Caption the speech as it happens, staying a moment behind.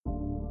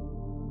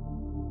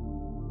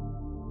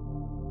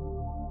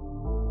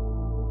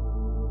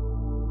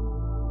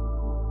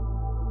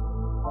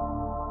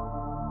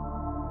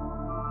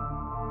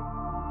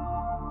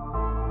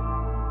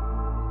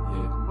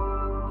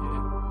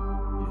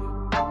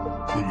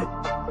Y'all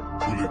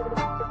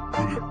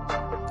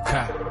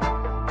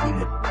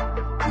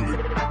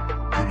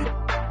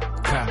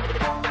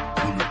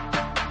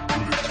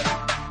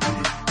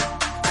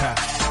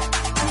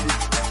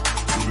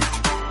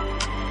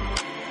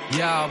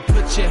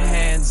put your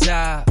hands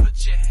out.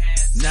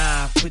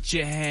 Nah, put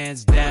your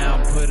hands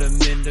down, put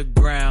them in the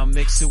ground,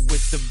 mix it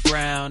with the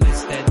brown,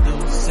 it's that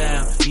new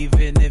sound,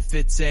 even if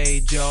it's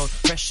age old,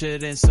 fresher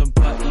than some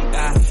putty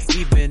eye,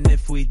 even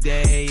if we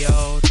day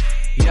old.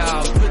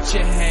 Y'all put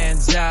your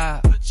hands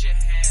out.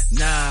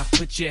 Nah,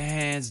 put your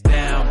hands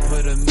down,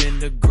 put them in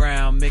the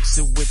ground, mix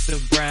it with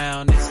the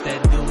brown, it's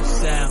that new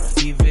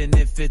sound, even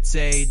if it's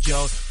age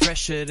old,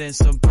 fresher than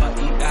some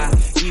putty eye,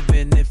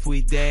 even if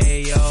we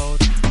day old.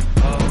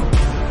 Oh.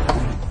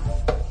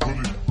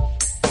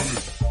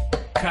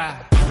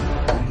 Ka.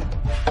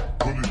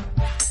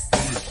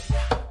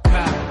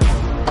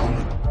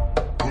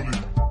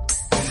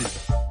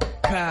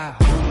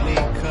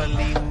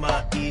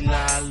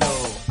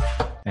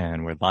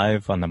 And we're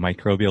live on the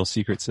Microbial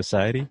Secret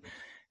Society.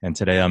 And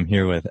today I'm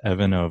here with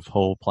Evan of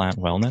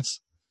WholePlantWellness.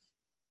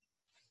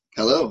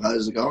 Hello,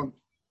 how's it going?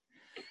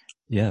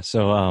 Yeah,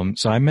 so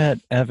I met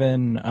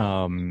Evan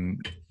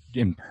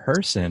in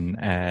person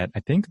at, I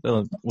think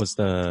the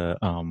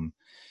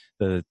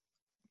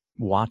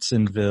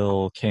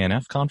Watsonville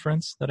KNF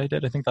conference that I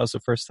did. I think that was the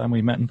first time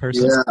we met in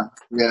person.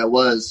 Yeah, it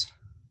was.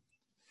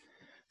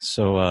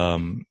 So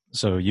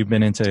you've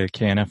been into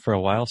KNF for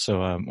a while.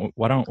 So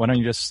why don't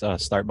you just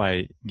start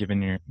by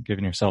giving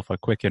yourself a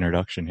quick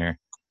introduction here?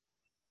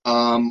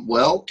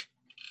 Well,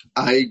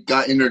 I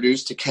got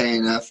introduced to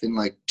KNF in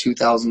like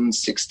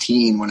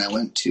 2016 when I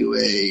went to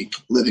a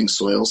living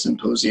soil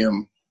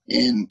symposium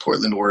in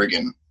Portland,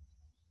 Oregon.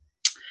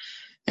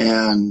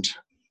 And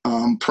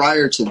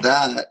prior to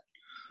that,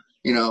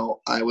 you know,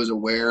 I was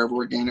aware of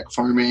organic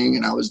farming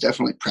and I was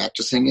definitely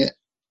practicing it,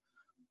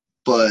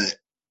 but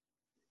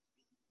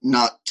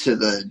not to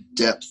the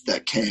depth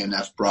that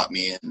KNF brought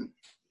me in.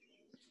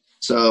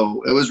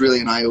 So it was really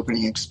an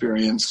eye-opening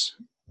experience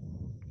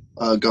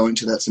going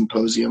to that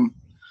symposium.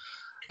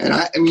 And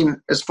I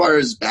mean, as far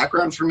as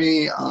background for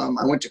me,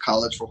 I went to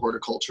college for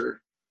horticulture,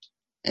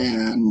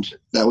 and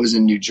that was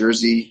in New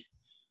Jersey.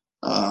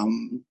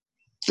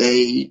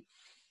 They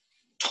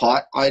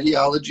taught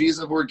ideologies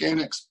of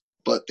organics,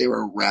 but they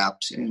were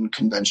wrapped in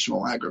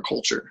conventional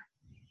agriculture.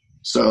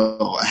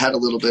 So I had a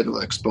little bit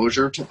of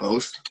exposure to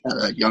both at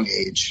a young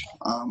age.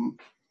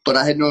 But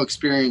I had no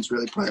experience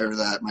really prior to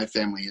that. My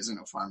family isn't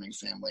a farming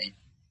family.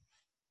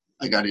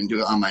 I got into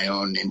it on my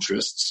own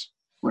interests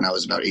when I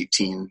was about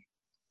 18.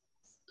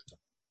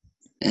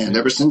 And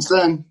ever since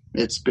then,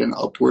 it's been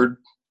upward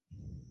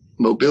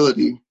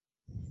mobility,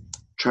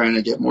 trying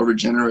to get more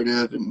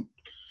regenerative and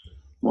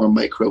more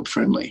microbe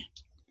friendly.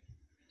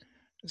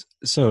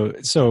 So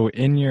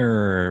in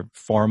your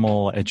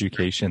formal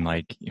education,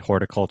 like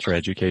horticulture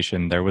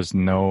education, there was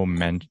no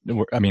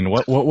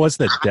what was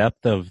the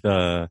depth of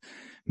the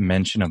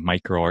mention of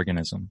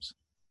microorganisms?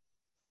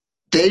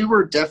 They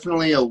were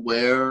definitely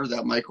aware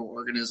that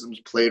microorganisms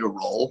played a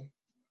role,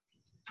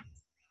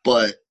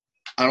 but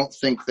I don't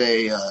think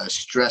they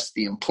stressed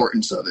the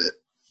importance of it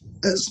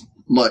as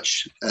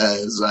much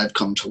as I've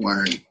come to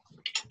learn.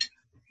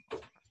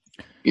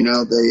 You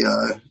know,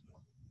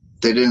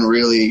 they didn't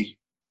really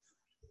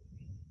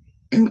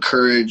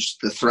encourage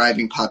the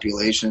thriving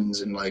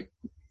populations and like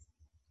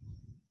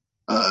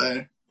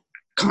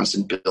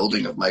constant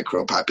building of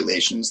micro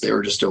populations. They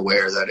were just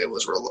aware that it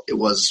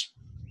was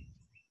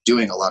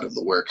doing a lot of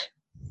the work.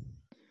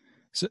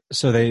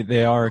 So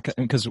they are,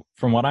 because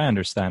from what I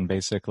understand,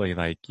 basically,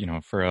 like, you know,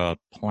 for a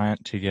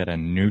plant to get a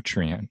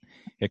nutrient,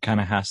 it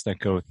kind of has to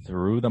go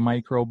through the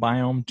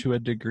microbiome to a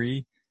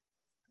degree.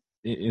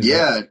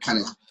 It kind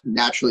of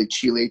naturally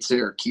chelates it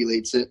or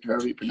chelates it,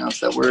 however you pronounce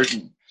that word,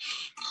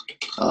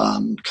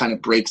 and kind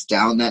of breaks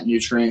down that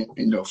nutrient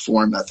into a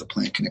form that the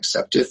plant can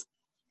accept it.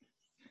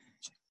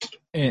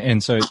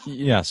 And so,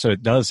 yeah, so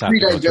it does have to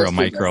go through a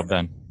microbe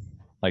then,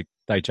 like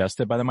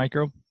digested by the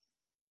microbe?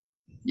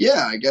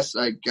 Yeah, I guess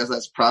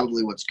that's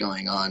probably what's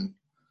going on.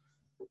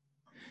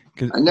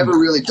 I never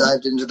really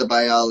dived into the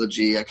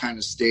biology. I kind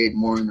of stayed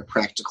more in the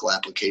practical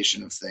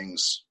application of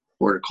things,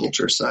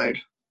 horticulture side.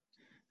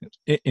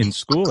 In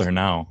school or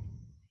now?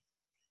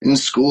 In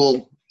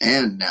school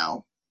and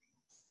now.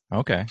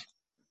 Okay.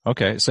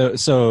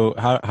 So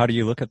how do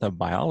you look at the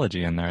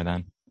biology in there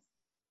then?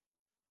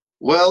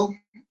 Well,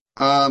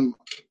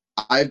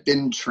 I've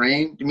been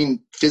trained. I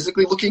mean,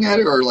 physically looking at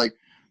it, or like?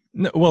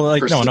 More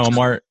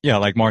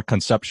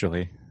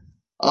conceptually.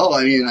 Oh,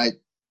 I mean,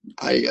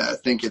 I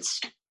think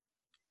it's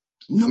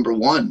number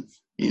one.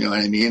 You know what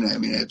I mean? I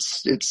mean,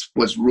 it's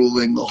what's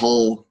ruling the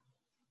whole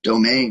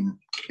domain.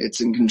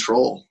 It's in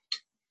control.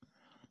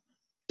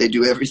 They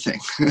do everything.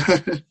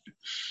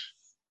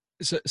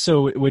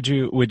 So would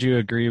you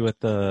agree with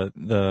the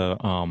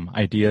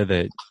idea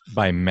that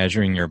by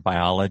measuring your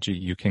biology,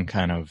 you can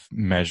kind of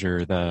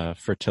measure the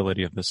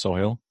fertility of the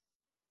soil?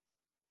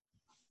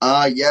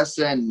 Yes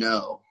and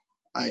no.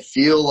 I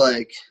feel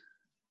like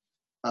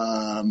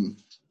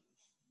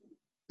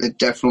it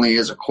definitely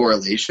is a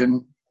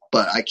correlation,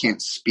 but I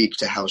can't speak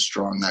to how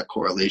strong that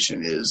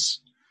correlation is.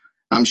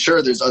 I'm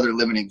sure there's other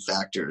limiting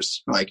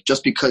factors. Like,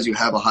 just because you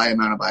have a high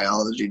amount of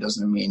biology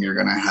doesn't mean you're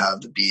going to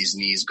have the bee's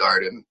knees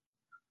garden.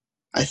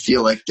 I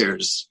feel like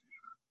there's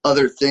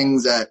other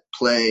things at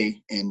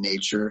play in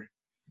nature,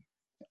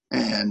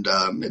 and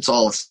it's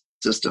all a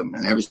system,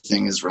 and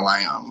everything is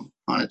relying on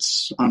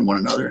one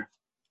another.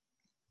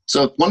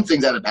 So if one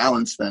thing's out of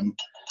balance, then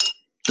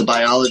the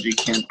biology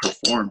can't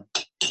perform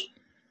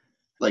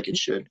like it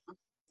should.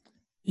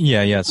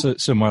 Yeah.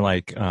 So more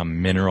like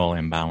mineral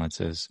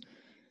imbalances,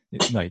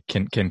 like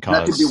can cause.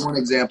 That could be one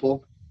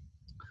example.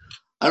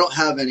 I don't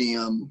have any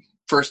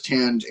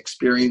firsthand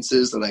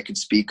experiences that I could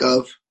speak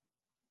of.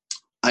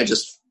 I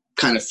just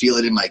kind of feel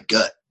it in my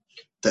gut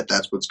that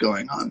that's what's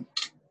going on.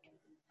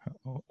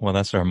 Well,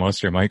 that's where most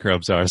of your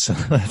microbes are, so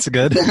that's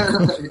good. See,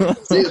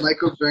 the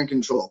microbes are in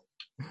control.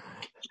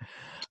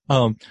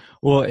 Well,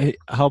 hey,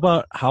 how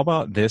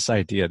about this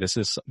idea? This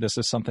is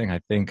something I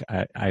think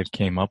I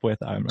came up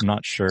with. I'm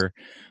not sure,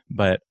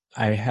 but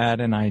I had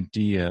an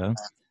idea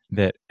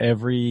that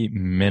every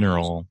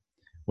mineral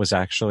was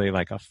actually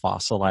like a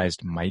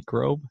fossilized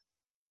microbe.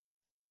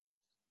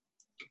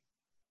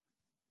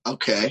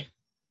 Okay,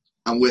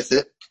 I'm with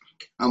it.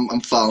 I'm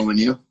following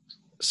you.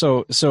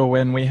 So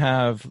when we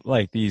have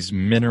like these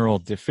mineral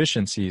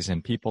deficiencies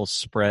and people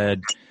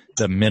spread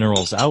the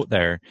minerals out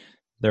there,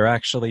 they're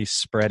actually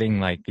spreading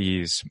like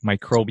these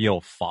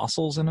microbial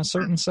fossils in a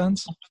certain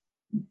sense.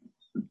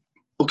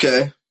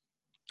 Okay.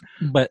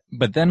 But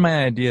then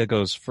my idea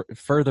goes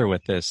further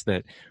with this,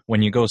 that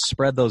when you go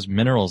spread those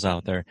minerals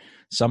out there,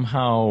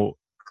 somehow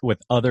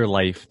with other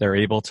life, they're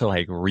able to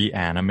like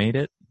reanimate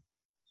it.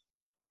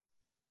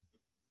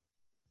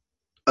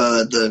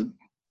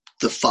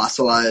 The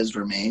fossilized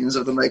remains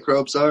of the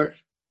microbes are?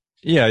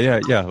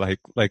 Yeah.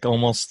 Like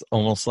almost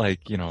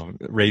like, you know,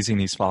 raising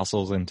these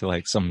fossils into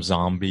like some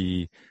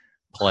zombie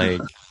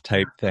plague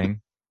type thing.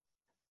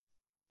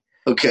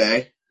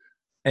 Okay.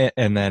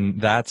 And then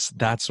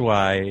that's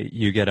why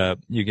you get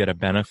a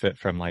benefit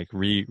from like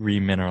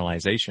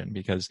remineralization,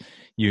 because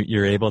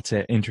you're able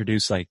to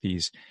introduce like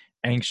these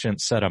ancient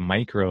set of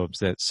microbes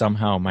that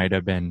somehow might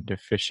have been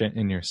deficient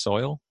in your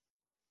soil.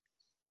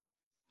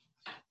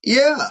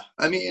 Yeah,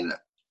 I mean,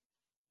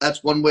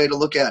 that's one way to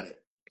look at it.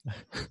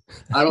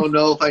 I don't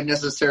know if I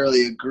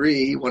necessarily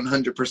agree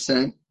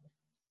 100%.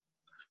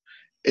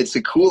 It's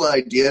a cool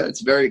idea.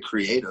 It's very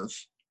creative,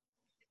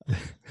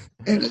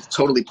 and it's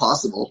totally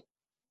possible.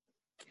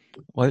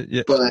 Well,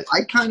 yeah. But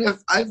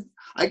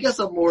I guess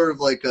I'm more of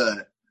like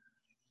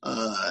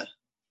a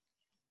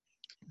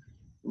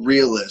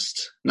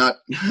realist. Not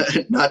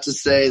to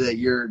say that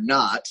you're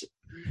not,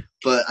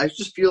 but I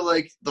just feel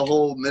like the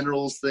whole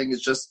minerals thing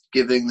is just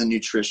giving the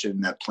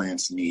nutrition that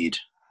plants need.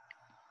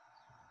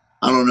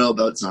 I don't know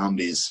about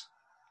zombies.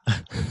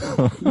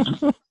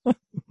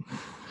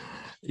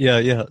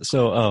 Yeah.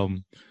 So,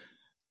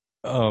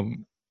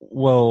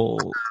 well,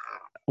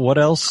 what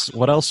else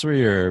were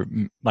your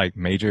like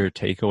major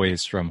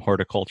takeaways from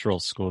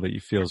horticultural school that you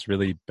feel is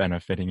really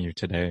benefiting you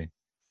today?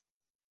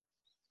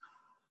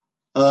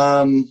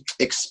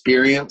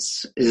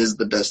 Experience is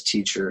the best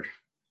teacher.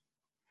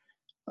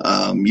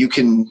 You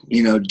can,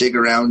 dig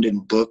around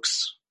in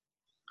books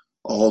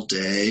all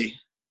day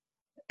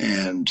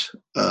and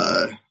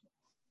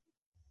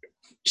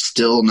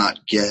still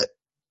not get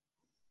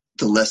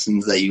the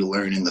lessons that you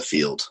learn in the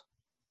field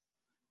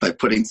by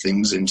putting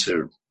things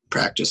into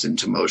practice,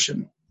 into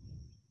motion.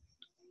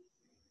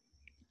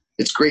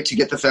 It's great to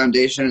get the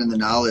foundation and the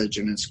knowledge,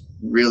 and it's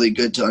really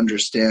good to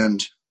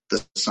understand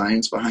the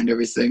science behind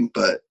everything,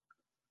 but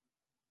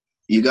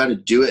you got to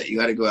do it. You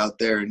got to go out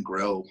there and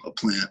grow a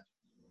plant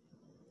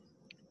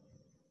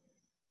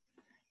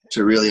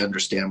to really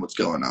understand what's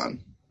going on.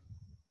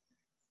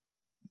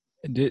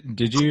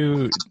 Did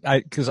you?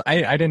 Because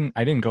I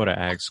didn't go to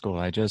ag school.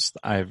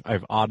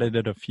 I've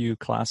audited a few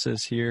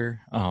classes here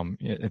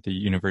at the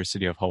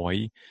University of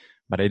Hawaii,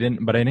 but I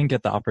didn't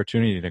get the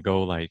opportunity to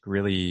go like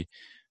really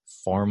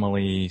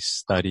formally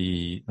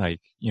study like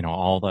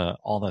all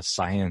the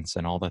science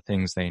and all the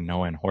things they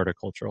know in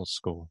horticultural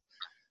school.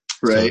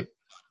 Right.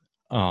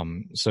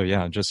 So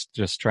yeah,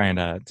 just trying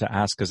to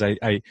ask, because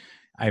I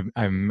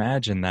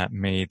imagine that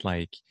made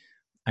like.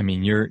 I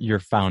mean, your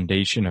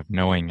foundation of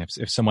knowing,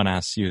 if someone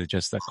asks you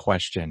just a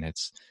question,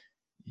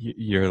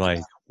 you're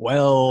like,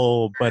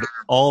 well, but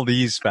all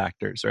these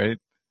factors, right?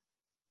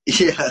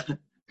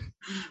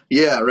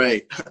 Yeah,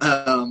 right.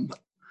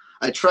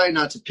 I try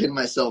not to pin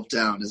myself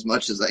down as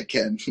much as I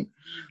can.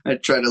 I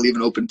try to leave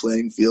an open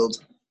playing field,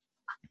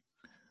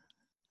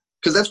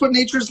 because that's what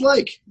nature's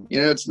like.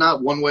 It's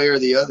not one way or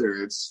the other.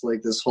 It's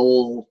like this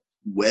whole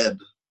web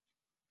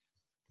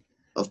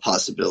of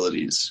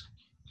possibilities.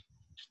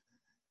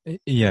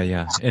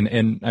 Yeah,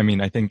 and I mean,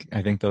 I think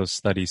those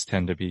studies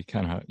tend to be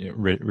kind of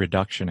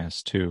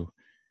reductionist too.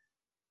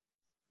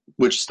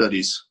 Which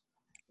studies?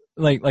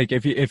 like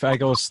if I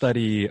go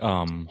study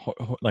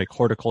like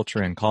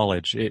horticulture in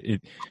college,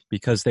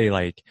 because they're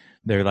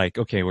like,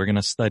 okay, we're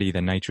gonna study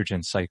the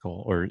nitrogen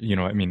cycle, or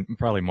I mean,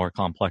 probably more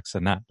complex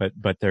than that,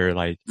 but they're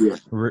like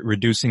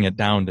reducing it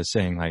down to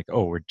saying like,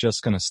 oh, we're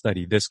just gonna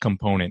study this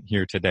component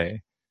here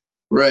today.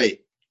 Right.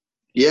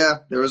 Yeah,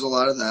 there was a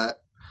lot of that.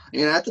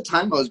 And at the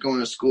time I was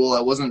going to school,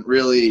 I wasn't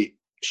really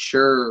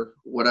sure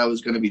what I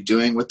was going to be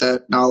doing with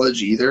that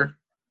knowledge either.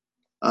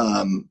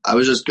 I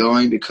was just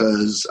going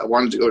because I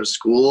wanted to go to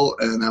school,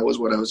 and that was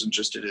what I was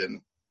interested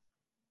in.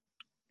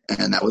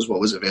 And that was what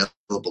was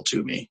available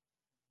to me.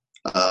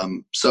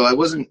 So I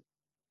wasn't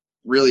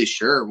really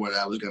sure what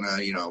I was going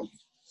to,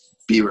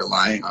 be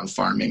relying on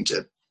farming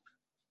to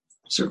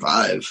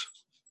survive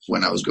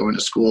when I was going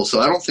to school. So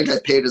I don't think I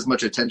paid as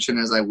much attention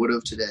as I would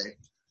have today.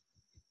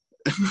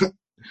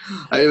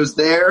 I was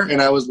there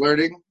and I was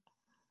learning,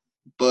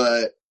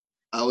 but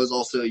I was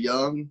also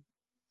young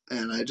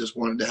and I just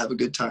wanted to have a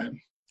good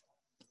time.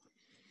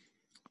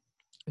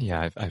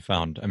 Yeah, I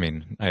found, I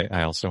mean,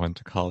 I also went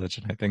to college,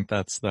 and I think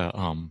that's the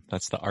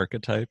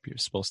archetype. You're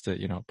supposed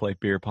to, play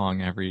beer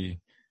pong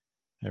every,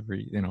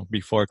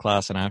 before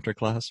class and after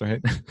class,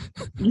 right?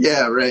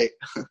 Yeah, right.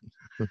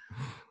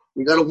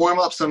 We got to warm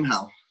up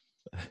somehow.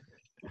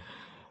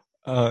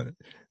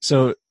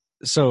 So,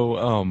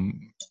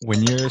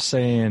 when you're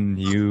saying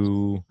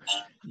you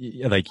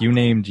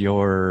named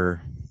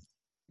your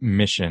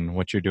mission,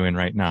 what you're doing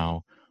right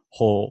now,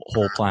 whole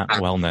plant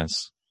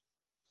wellness.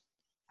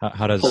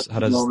 How does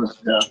that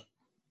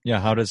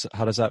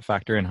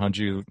factor in? How'd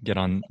you get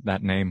on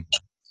that name?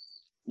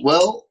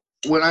 Well,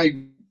 when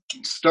I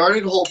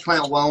started Whole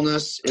Plant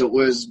Wellness, it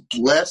was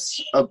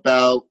less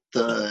about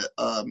the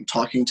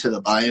talking to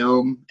the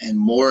biome and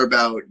more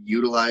about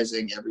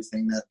utilizing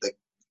everything that the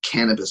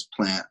cannabis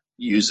plant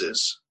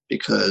uses,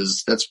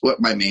 because that's what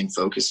my main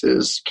focus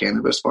is,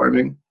 cannabis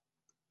farming.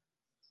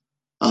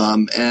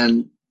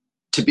 And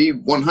to be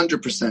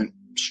 100%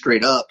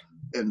 straight up,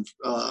 and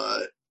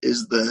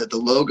is the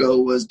logo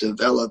was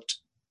developed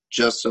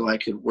just so I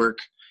could work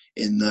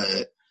in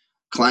the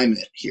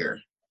climate here.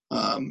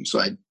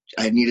 So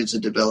I needed to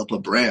develop a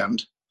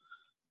brand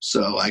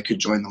so I could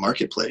join the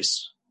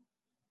marketplace.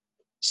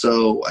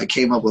 So I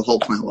came up with Whole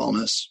Plant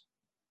Wellness,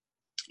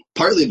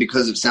 partly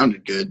because it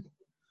sounded good,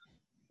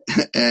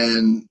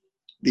 and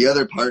the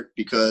other part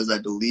because I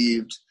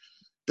believed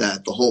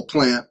that the whole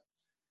plant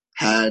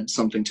had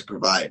something to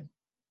provide.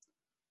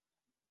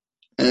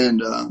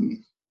 And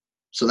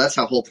so that's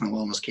how Whole Plant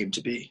Wellness came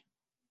to be.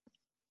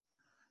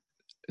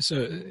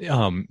 So,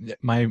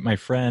 my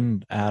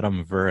friend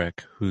Adam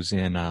Vurick, who's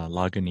in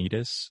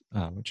Lagunitas,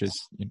 which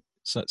is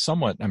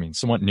somewhat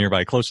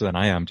nearby, closer than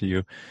I am to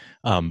you,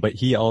 but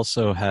he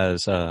also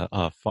has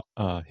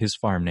his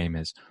farm name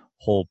is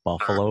Whole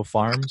Buffalo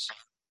Farms.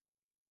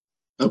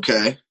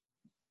 Okay.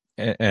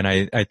 And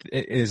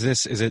is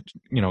it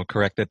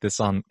correct that this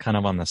on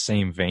the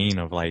same vein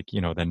of like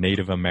the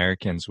Native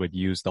Americans would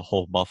use the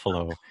whole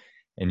buffalo,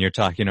 and you're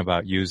talking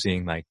about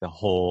using like the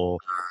whole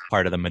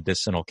part of the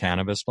medicinal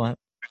cannabis plant?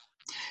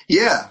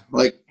 Yeah,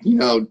 like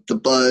the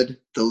bud,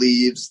 the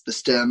leaves, the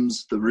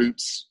stems, the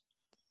roots,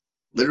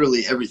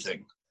 literally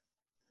everything.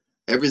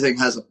 Everything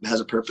has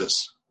a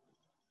purpose.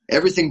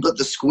 Everything but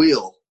the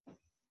squeal.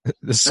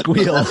 The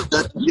squeal.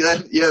 That's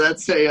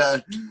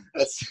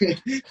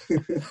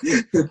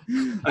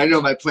I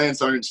know my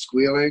plants aren't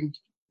squealing,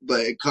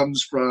 but it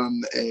comes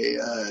from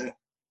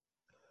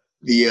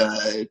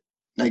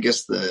I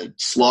guess the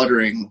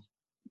slaughtering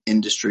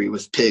industry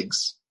with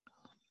pigs.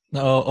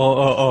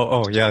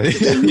 Oh, yeah.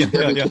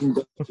 Yeah.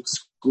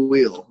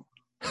 Squeal.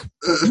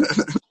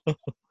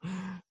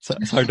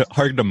 It's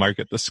hard to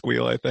market the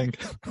squeal, I think.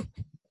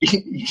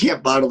 You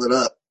can't bottle it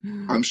up.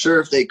 I'm sure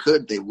if they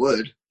could, they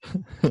would.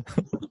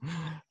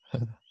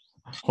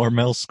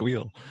 Hormel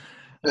squeal.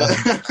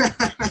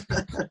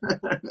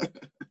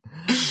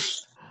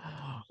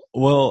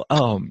 Well,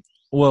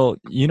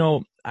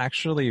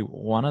 actually,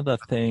 one of the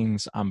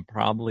things I'm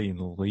probably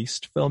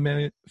least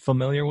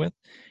familiar with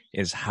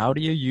is how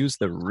do you use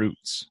the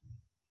roots?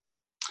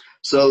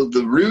 So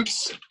the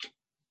roots,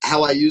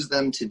 how I use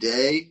them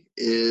today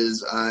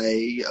is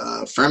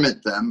I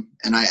ferment them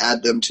and I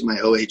add them to my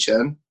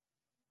OHN.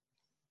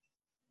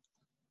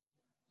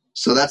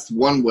 So that's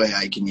one way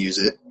I can use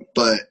it.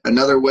 But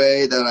another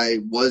way that I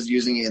was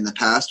using it in the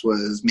past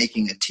was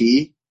making a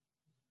tea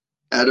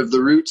out of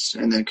the roots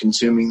and then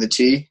consuming the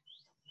tea.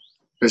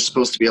 There's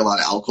supposed to be a lot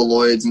of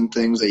alkaloids and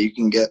things that you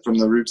can get from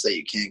the roots that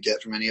you can't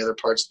get from any other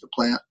parts of the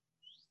plant.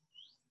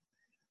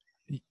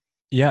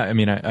 Yeah, I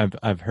mean,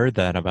 I've heard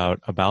that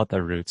about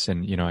the roots,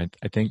 and I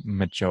think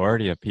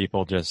majority of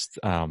people just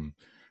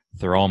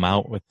throw them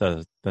out with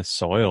the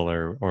soil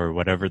or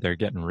whatever they're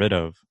getting rid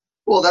of.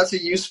 Well, that's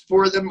a use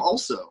for them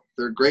also.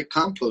 They're great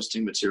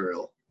composting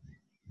material.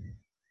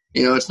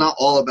 It's not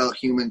all about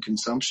human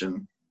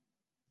consumption.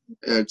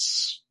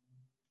 It's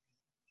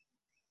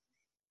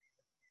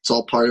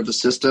all part of a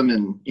system,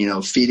 and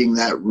feeding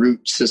that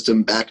root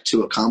system back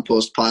to a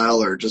compost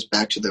pile or just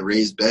back to the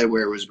raised bed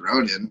where it was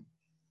grown in,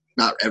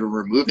 not ever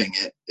removing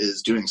it,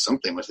 is doing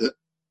something with it.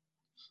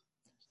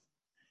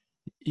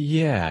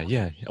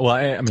 Yeah. Well,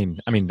 I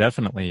mean,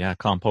 definitely, yeah.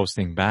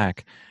 Composting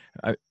back.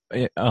 I,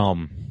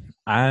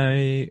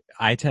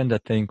 I tend to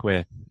think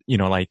with,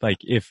 like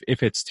if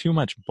it's too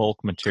much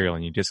bulk material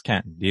and you just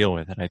can't deal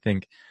with it, I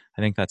think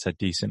that's a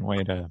decent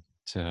way to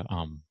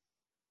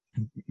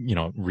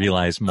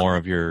realize more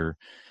of your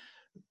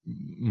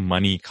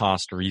money,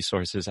 cost,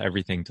 resources,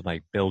 everything to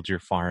like build your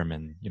farm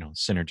and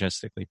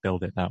synergistically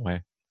build it that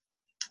way.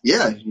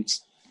 Yeah,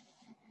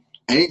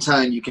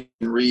 anytime you can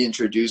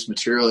reintroduce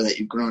material that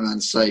you've grown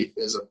on site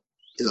is a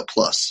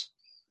plus.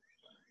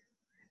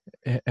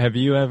 Have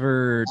you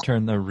ever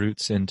turned the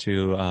roots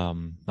into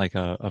like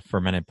a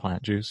fermented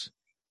plant juice?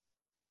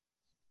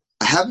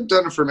 I haven't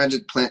done a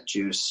fermented plant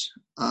juice.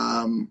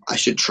 I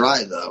should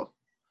try though.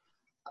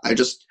 I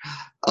just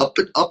up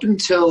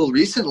until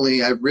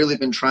recently, I've really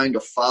been trying to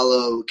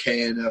follow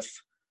KNF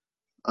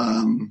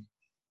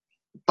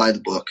by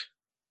the book.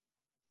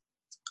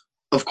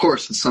 Of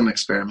course, with some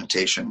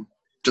experimentation,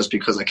 just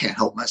because I can't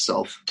help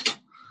myself.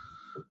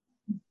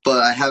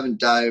 But I haven't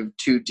dived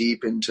too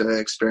deep into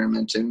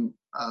experimenting.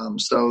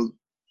 So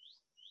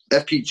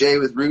FPJ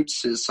with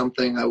roots is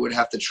something I would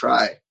have to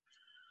try.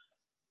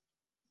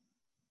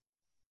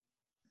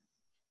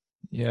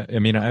 Yeah, I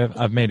mean,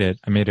 I've made it.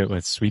 I made it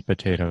with sweet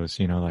potatoes.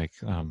 Like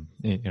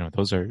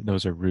those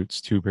are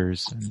roots,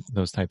 tubers, and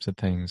those types of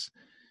things.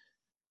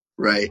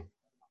 Right.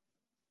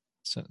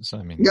 So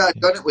I mean, yeah, I've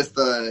done it with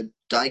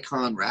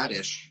daikon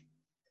radish.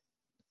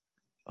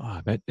 Oh,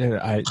 I bet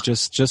I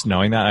just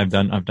knowing that I've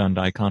done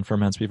daikon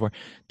ferments before.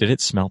 Did it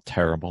smell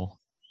terrible?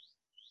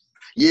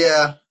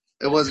 Yeah,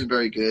 it wasn't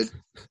very good.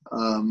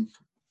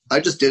 I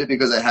just did it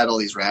because I had all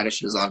these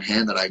radishes on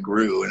hand that I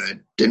grew, and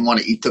I didn't want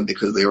to eat them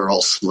because they were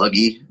all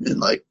sluggy and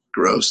like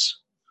gross.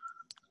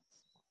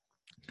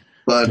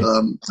 But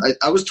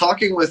I was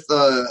talking with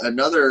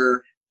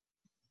another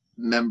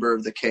member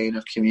of the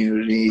KNF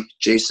community,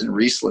 Jason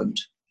Riesland,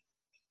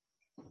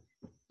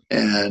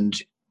 and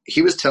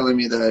he was telling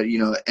me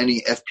that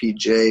any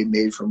FPJ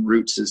made from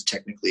roots is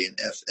technically an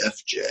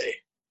FFJ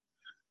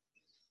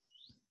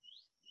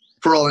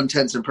for all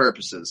intents and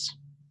purposes.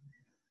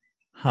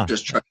 Huh.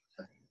 Just trying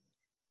to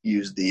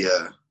use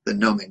the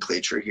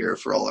nomenclature here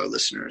for all our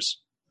listeners.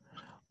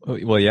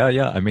 Well,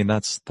 yeah. I mean,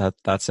 that's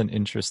an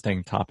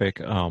interesting topic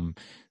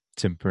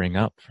to bring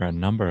up for a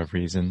number of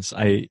reasons.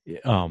 I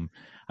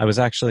was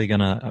actually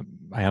I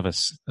have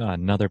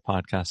another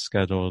podcast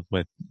scheduled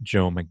with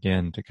Joe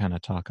McGinn to kind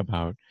of talk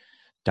about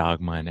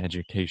dogma and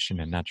education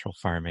and natural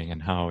farming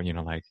and how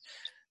like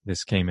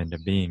this came into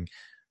being.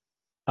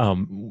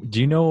 Do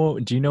you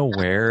know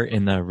where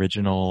in the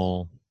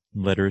original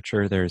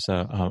literature there's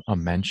a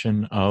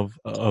mention of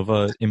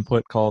a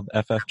input called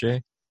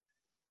FFJ?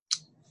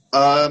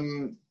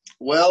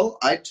 Well,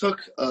 I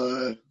took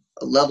a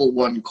level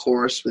 1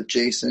 course with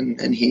Jason,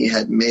 and he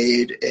had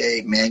made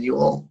a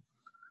manual,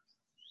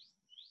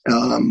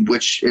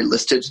 which it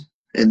listed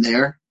in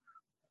there.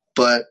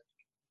 But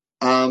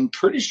I'm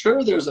pretty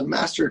sure there's a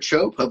Master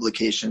Cho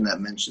publication that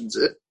mentions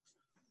it.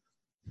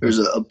 There's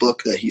a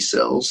book that he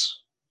sells.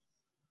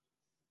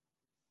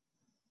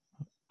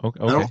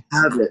 Okay. I don't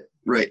have it.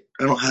 Right.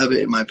 I don't have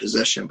it in my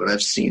possession, but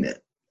I've seen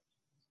it.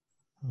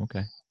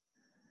 Okay.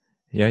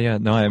 Yeah.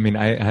 No, I mean,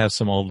 I have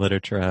some old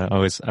literature. I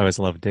always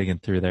love digging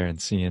through there and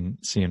seeing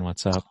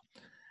what's up.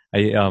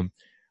 One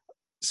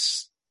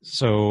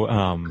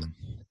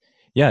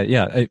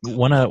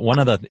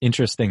of the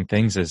interesting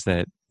things is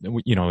that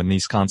when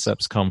these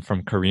concepts come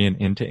from Korean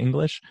into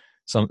English,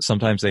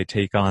 sometimes they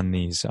take on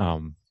these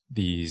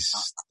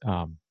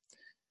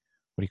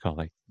what do you call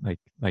it?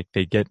 Like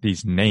they get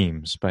these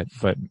names, but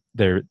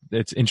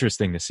it's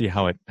interesting to see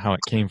how it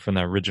came from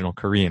the original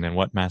Korean and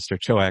what Master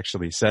Cho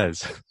actually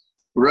says.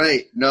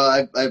 Right. No,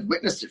 I've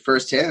witnessed it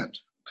firsthand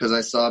because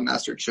I saw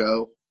Master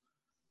Cho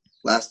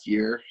last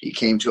year. He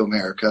came to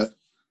America,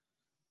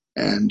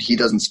 and he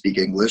doesn't speak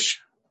English,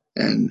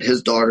 and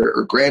his daughter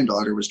or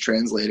granddaughter was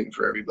translating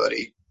for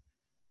everybody.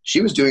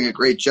 She was doing a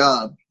great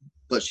job,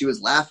 but she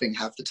was laughing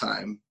half the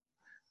time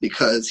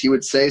because he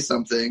would say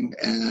something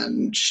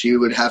and she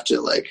would have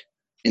to like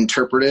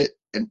interpret it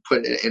and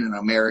put it in an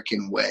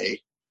American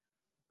way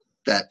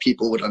that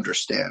people would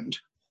understand.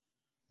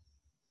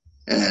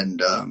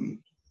 And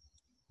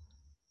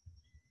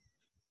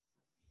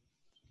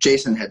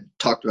Jason had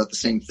talked about the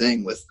same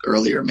thing with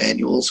earlier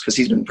manuals because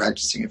he's been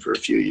practicing it for a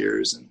few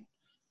years. And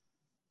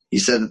he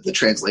said that the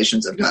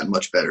translations have gotten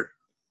much better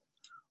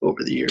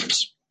over the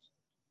years.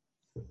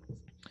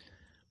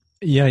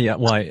 Yeah.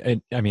 Well,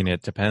 I mean,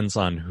 it depends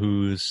on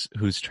who's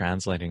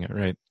translating it,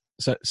 right?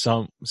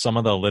 So some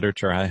of the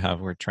literature I have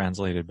were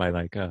translated by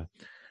like a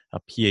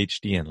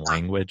PhD in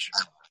language,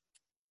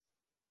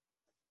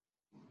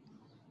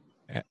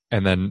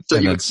 and then. So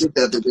and you then, would think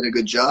that they did a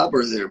good job,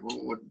 or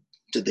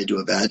did they do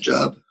a bad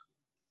job?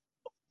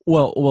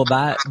 Well,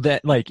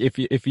 that like if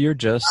you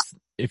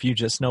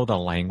just know the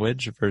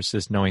language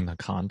versus knowing the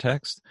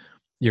context,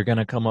 you're going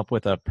to come up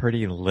with a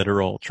pretty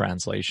literal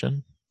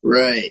translation.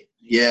 Right.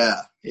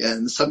 Yeah.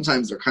 And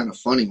sometimes they're kind of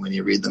funny when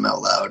you read them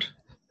out loud.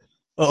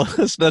 Well,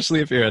 especially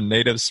if you're a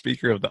native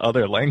speaker of the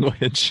other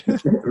language.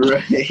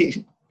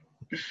 Right.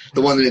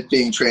 The one that it's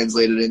being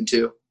translated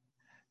into.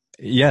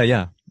 Yeah.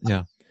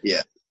 Yeah.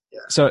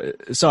 So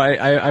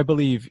I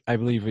believe,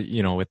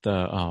 you know, with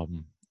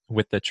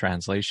the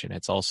translation,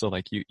 it's also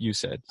like you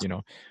said, you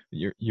know,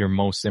 your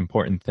most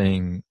important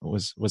thing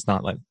was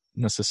not like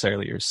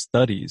necessarily your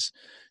studies.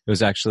 It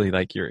was actually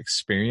like your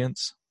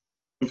experience.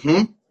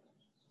 Mm-hmm.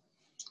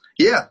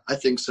 Yeah, I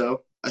think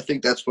so. I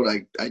think that's what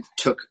I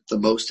took the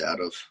most out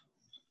of.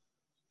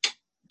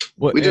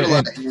 What, We did a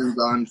lot of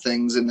hands-on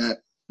things in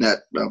that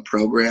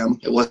program.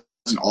 It wasn't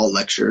all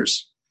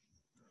lectures.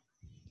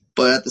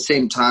 But at the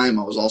same time,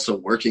 I was also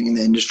working in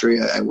the industry.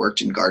 I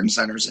worked in garden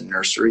centers and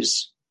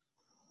nurseries.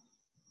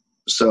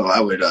 So I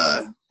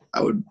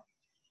would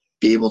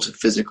be able to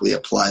physically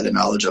apply the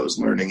knowledge I was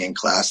learning in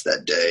class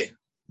that day.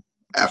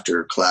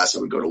 After class, I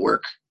would go to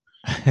work.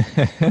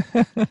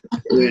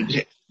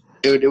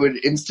 It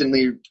would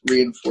instantly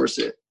reinforce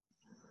it.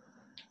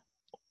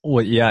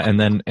 Well, yeah, and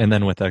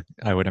then with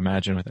I would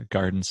imagine with a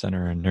garden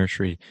center and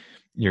nursery,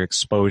 your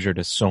exposure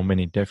to so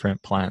many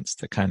different plants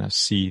to kind of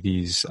see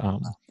these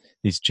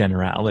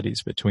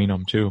generalities between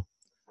them too.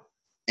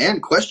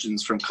 And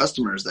questions from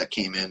customers that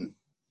came in.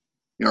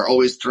 You're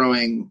always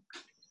throwing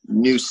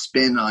new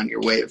spin on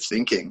your way of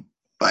thinking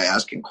by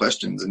asking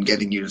questions and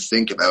getting you to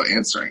think about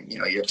answering. You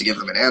know, you have to give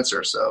them an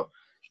answer. So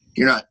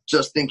you're not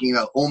just thinking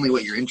about only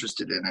what you're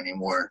interested in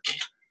anymore.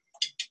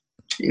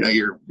 You know,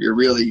 you're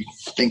really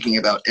thinking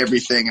about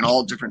everything and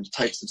all different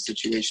types of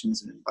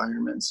situations and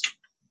environments.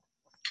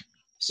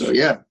 So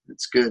yeah,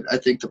 it's good. I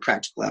think the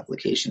practical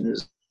application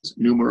is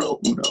numero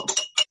uno.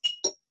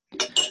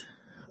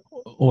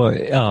 Well,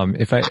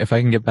 if I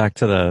can get back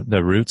to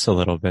the roots a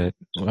little bit,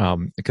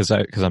 because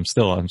I'm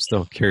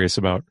still curious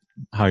about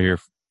how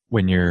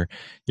when you're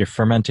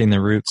fermenting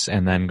the roots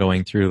and then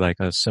going through like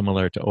a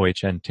similar to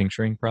OHN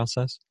tincturing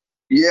process.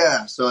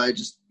 Yeah, so I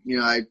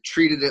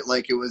treated it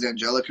like it was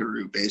Angelica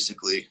root.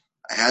 Basically,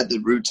 I had the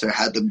roots, I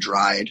had them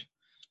dried,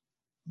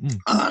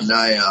 and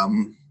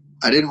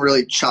I didn't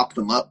really chop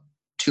them up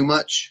too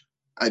much.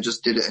 I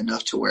just did it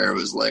enough to where it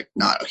was like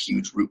not a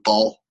huge root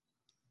ball.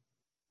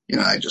 You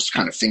know, I just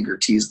kind of finger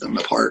teased them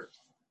apart.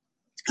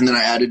 And then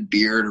I added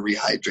beer to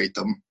rehydrate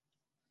them.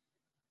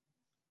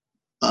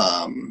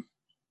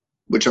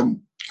 Which now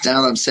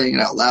that I'm saying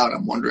it out loud,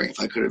 I'm wondering if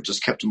I could have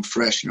just kept them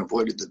fresh and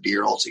avoided the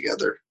beer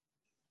altogether,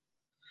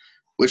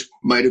 which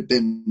might have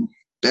been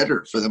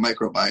better for the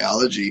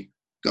microbiology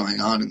going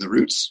on in the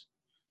roots.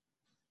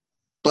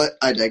 But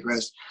I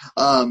digress.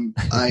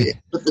 I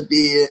put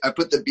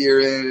the beer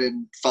in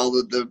and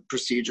followed the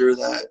procedure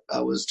that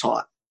I was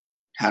taught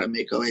how to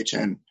make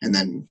OHN, and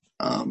then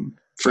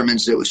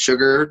fermented it with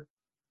sugar,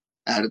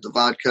 added the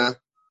vodka,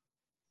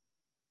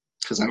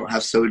 because I don't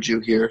have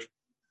soju here.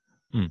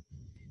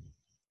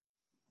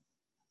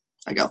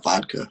 I got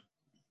vodka.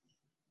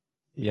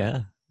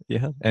 Yeah.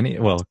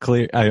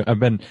 Clear. I've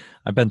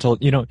been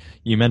told, you know,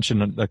 you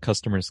mentioned the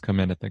customers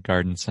come in at the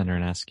garden center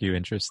and ask you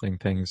interesting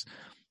things.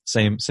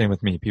 Same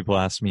with me. People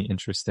ask me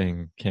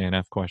interesting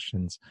KNF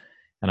questions.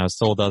 And I was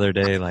told the other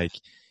day, like,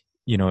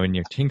 you know, in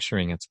your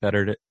tincturing, it's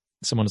better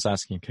someone was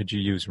asking, could you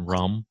use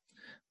rum?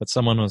 But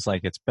someone was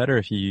like, it's better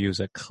if you use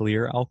a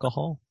clear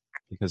alcohol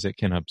because it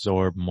can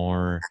absorb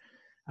more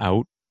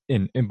out.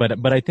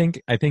 But I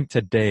think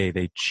today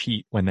they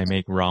cheat when they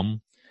make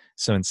rum.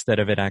 So instead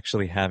of it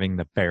actually having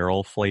the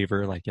barrel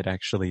flavor, like it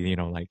actually, you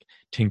know, like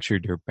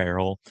tinctured your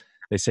barrel,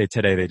 they say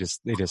today they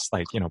just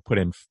like, you know, put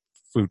in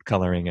food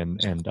coloring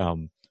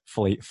and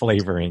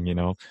flavoring, you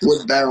know.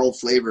 Wood barrel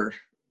flavor.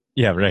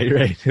 Yeah,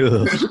 right.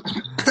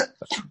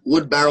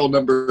 Wood barrel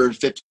number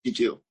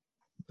 52.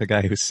 The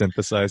guy who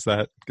synthesized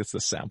that gets the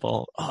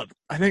sample. Oh,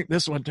 I think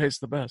this one tastes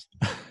the best.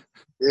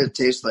 It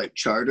tastes like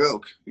charred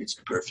oak. It's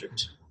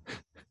perfect.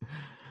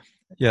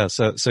 Yeah,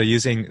 so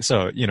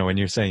you know, when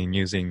you're saying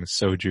using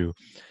soju,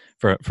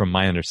 from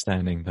my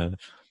understanding,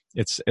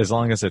 it's as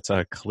long as it's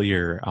a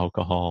clear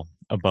alcohol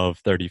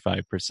above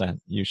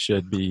 35%, you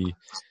should be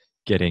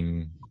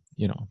getting,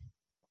 you know.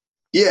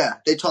 Yeah,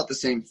 they taught the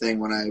same thing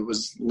when I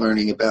was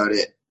learning about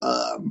it.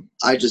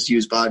 I just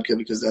use vodka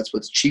because that's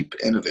what's cheap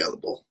and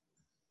available.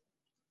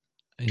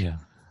 Yeah,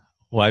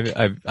 well,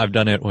 I've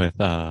done it with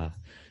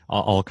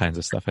all kinds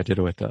of stuff. I did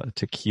it with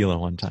tequila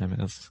one time.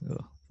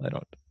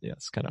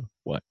 It's kind of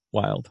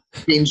wild.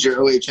 Change your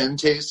OHN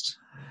taste?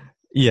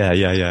 Yeah.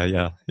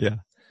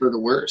 For the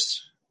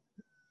worse.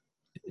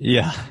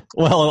 Yeah.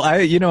 Well,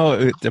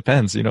 it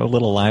depends, you know, a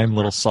little lime,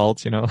 little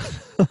salt, you know.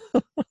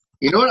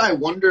 You know what I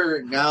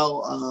wonder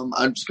now?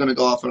 I'm just going to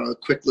go off on a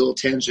quick little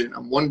tangent.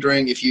 I'm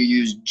wondering if you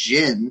use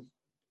gin,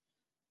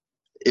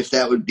 if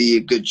that would be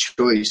a good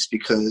choice,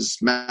 because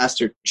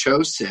Master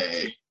Cho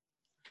say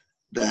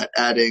that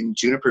adding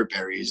juniper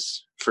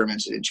berries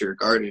fermented into your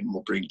garden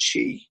will bring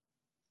chi.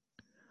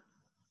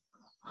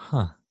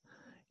 Huh.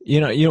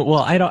 Well,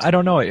 I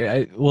don't know.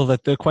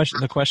 The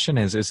question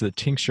is the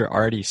tincture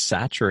already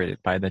saturated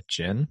by the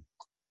gin?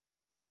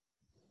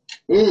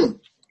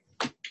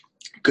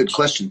 Good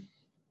question.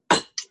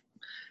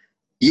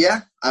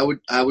 Yeah, I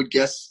would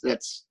guess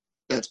that's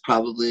that's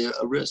probably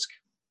a risk.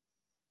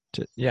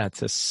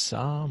 To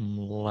some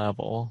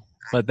level.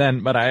 But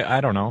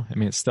I don't know. I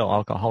mean, it's still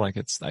alcoholic.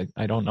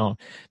 I don't know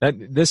that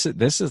this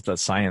is the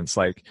science.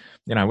 Like,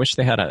 I wish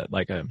they had a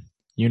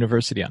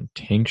university on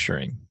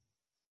tincturing.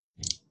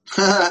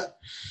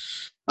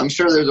 I'm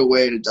sure there's a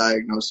way to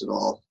diagnose it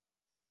all,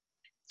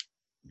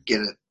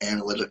 get it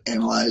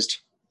analyzed.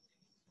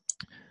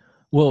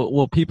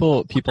 Well,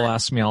 people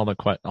ask me all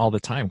the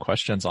time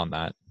questions on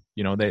that.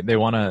 They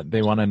want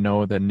to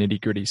know the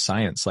nitty-gritty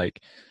science.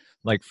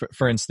 Like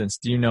for instance,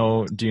 do you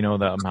know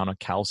the amount of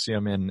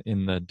calcium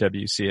in the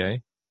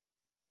WCA?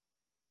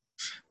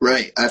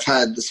 Right. I've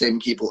had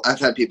people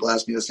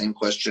ask me the same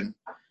question.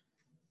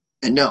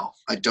 And no,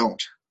 I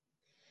don't,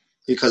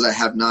 because I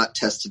have not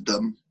tested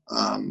them.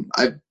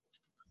 I've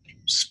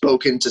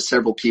spoken to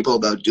several people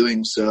about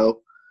doing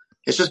so.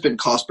 It's just been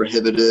cost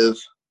prohibitive,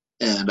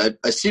 and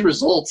I see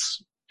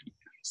results.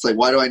 It's like,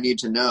 why do I need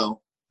to know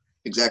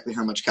exactly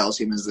how much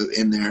calcium is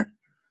in there?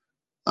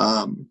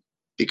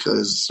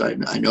 Because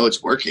I know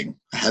it's working.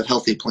 I have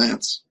healthy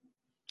plants.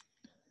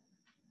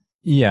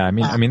 Yeah, I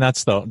mean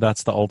that's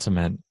the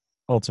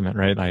ultimate,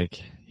 right?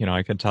 Like,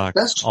 I could talk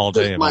all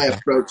day. That's my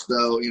approach,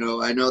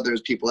 though. I know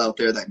there's people out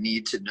there that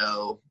need to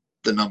know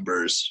the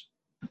numbers,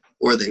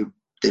 or they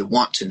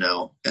want to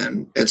know,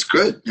 and it's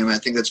good. I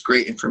think that's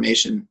great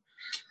information.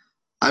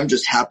 I'm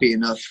just happy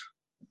enough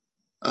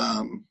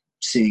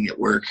seeing it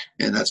work,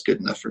 and that's good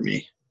enough for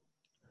me.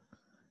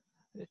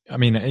 I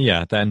mean,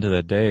 yeah, at the end of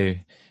the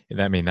day,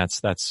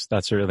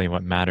 that's really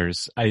what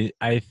matters.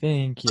 I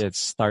think it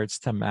starts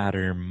to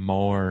matter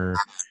more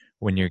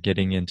when you're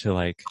getting into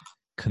like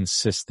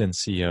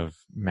consistency of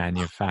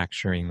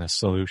manufacturing the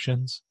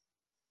solutions.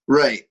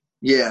 Right.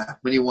 Yeah.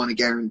 When you want to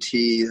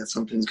guarantee that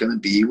something's going to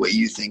be what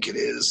you think it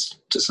is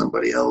to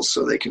somebody else,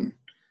 so they can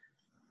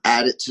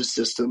add it to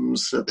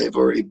systems that they've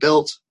already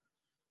built.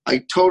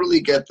 I totally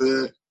get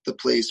the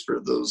place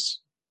for those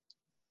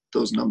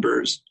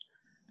numbers.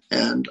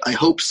 And I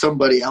hope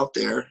somebody out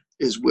there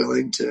is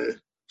willing to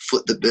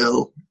foot the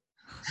bill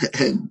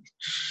and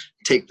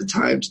take the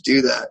time to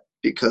do that,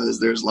 because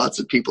there's lots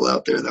of people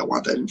out there that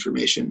want that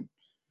information.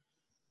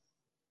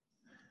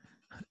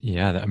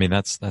 Yeah, I mean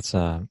that's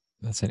an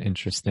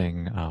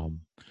interesting.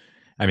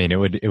 I mean,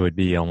 it would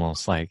be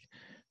almost like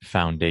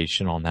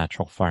foundational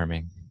natural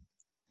farming.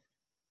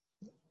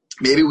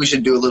 Maybe we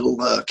should do a little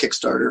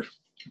Kickstarter.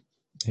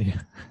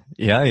 Yeah.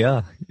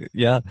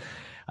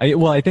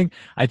 I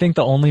think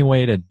the only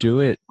way to do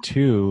it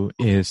too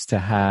is to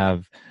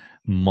have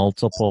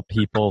multiple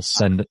people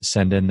send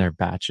in their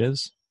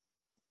batches.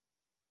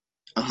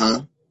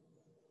 Uh-huh.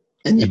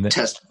 And you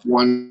test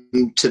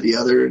one to the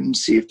other and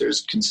see if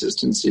there's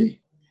consistency.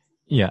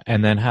 Yeah,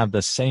 and then have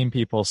the same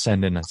people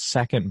send in a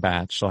second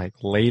batch like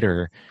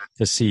later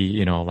to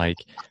see, like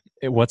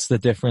what's the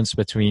difference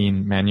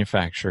between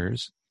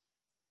manufacturers,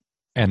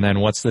 and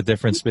then what's the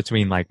difference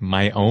between like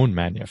my own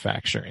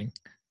manufacturing.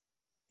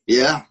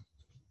 Yeah.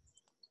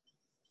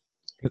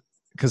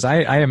 Because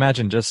I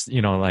imagine just,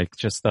 like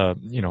just the,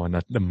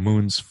 in the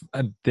moon's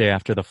day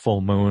after the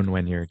full moon,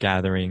 when you're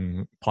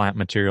gathering plant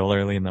material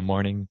early in the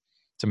morning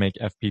to make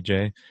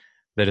FPJ,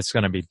 that it's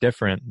going to be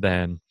different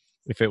than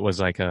if it was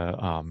like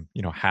a,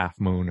 half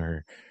moon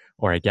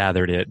or I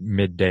gathered it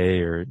midday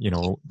or,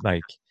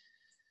 like.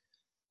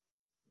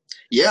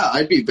 Yeah,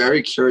 I'd be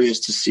very curious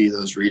to see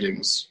those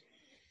readings.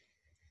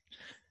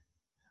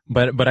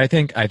 But I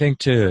think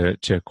to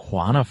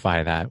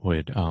quantify that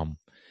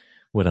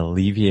would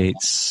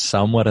alleviate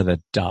somewhat of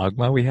the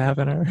dogma we have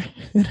in our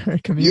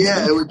community.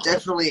 Yeah, it would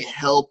definitely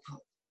help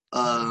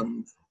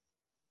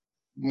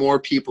more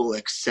people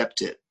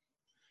accept it.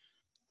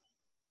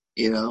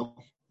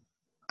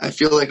 I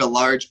feel like a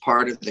large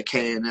part of the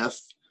KNF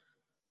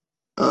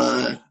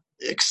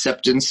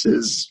acceptance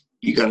is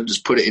you got to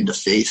just put it into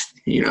faith.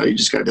 You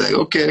just got to be like,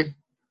 okay,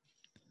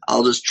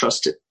 I'll just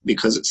trust it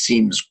because it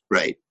seems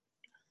right.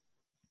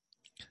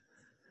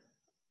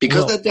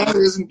 Because that data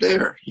isn't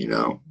there,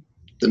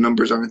 the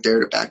numbers aren't there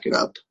to back it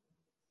up.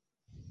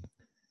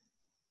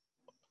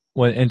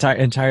 Well,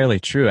 entirely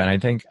true, and I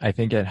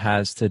think it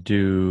has to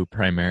do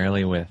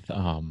primarily with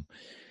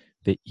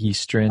the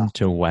Eastern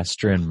to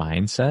Western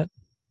mindset.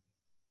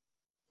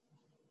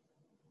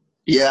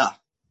 Yeah,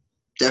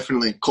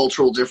 definitely.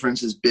 Cultural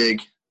difference is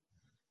big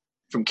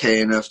from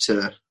KNF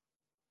to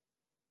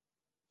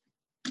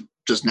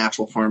just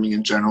natural farming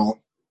in general.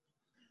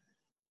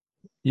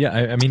 Yeah,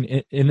 I mean,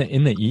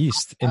 in the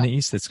East,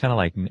 it's kind of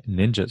like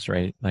ninjas,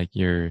 right? Like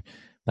you're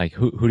like,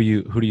 who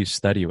do you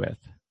study with?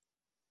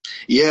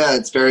 Yeah,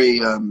 it's very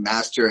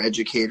master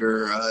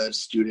educator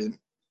student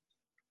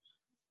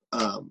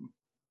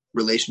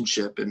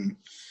relationship, and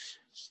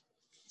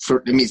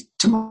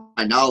to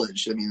my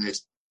knowledge,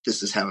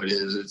 this is how it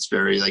is. It's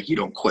very like you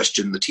don't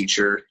question the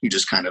teacher; you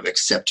just kind of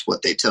accept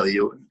what they tell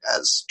you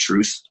as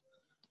truth.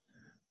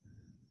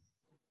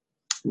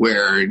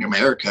 Where in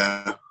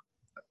America,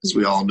 as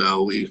we all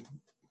know, we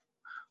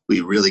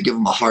really give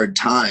them a hard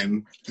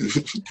time.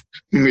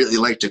 We really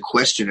like to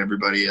question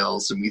everybody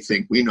else, and we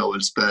think we know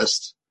what's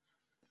best.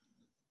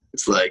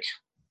 It's like,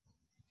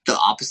 the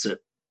opposite.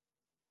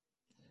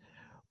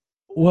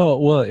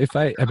 Well,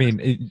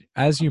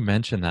 as you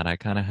mentioned that, I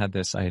kind of had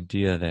this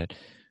idea that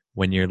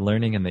when you're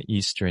learning in the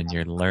Eastern,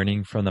 you're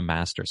learning from the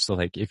master. So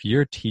like, if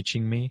you're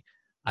teaching me,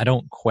 I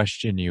don't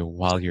question you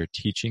while you're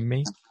teaching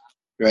me.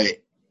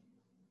 Right.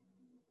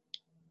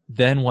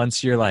 Then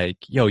once you're like,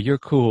 yo, you're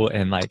cool.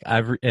 And like,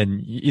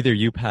 and either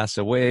you pass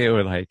away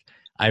or like,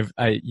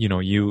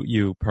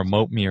 you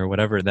promote me or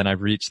whatever, then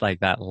I've reached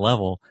like that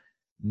level.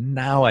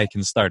 Now I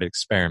can start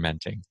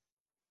experimenting.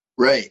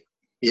 Right.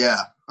 Yeah.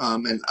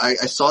 And I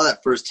saw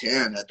that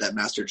firsthand at that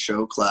Master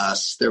Cho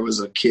class. There was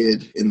a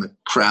kid in the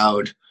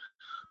crowd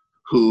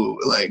who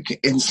like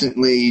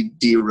instantly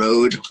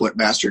derode what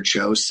Master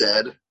Cho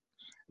said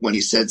when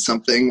he said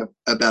something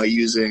about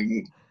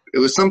using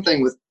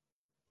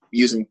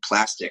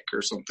plastic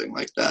or something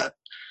like that.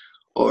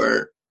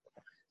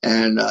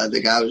 And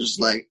the guy was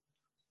just like,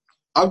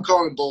 I'm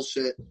calling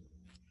bullshit.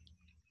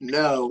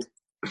 No.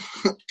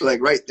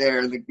 Like right there.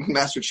 And the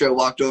Master Cho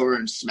walked over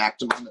and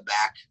smacked him on the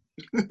back.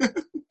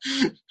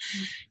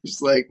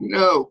 He's like,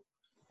 no,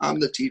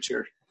 I'm the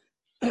teacher.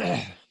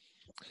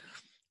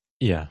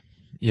 Yeah.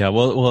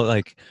 Well,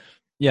 like,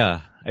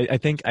 yeah, I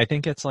think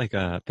it's like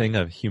a thing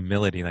of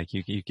humility. Like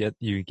you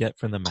get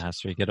from the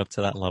master, you get up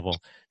to that level,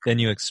 then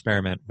you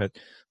experiment. But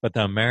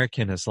the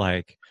American is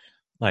like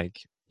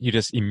you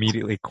just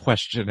immediately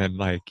question and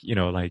like you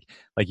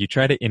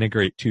try to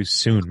integrate too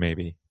soon,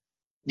 maybe.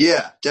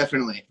 Yeah,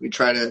 definitely. We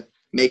try to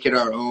make it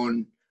our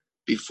own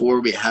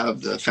before we have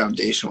the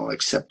foundational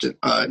accepted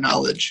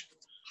knowledge.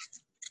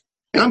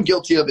 And I'm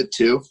guilty of it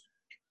too,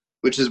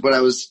 which is what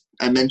I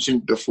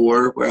mentioned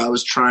before, where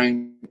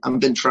I've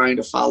been trying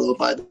to follow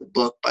by the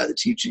book, by the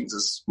teachings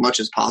as much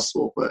as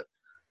possible, but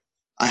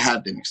I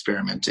have been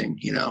experimenting,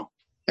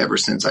 ever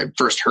since I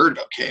first heard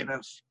about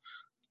KNF.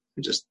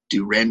 I just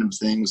do random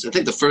things. I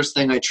think the first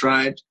thing I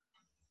tried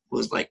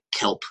was like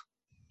kelp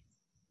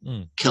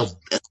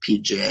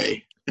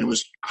FPJ. And it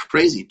was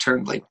crazy. It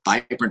turned like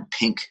vibrant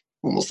pink,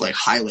 almost like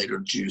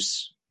highlighter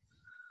juice.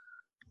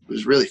 It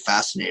was really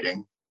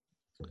fascinating.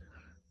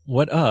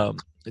 What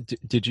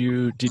did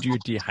you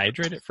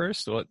dehydrate it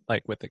first? What,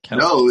 like with the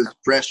kelp? No, it was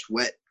fresh,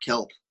 wet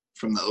kelp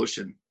from the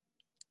ocean.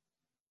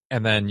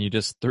 And then you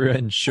just threw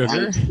in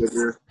sugar? Added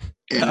sugar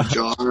in a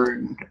jar.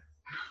 And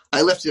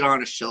I left it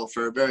on a shelf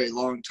for a very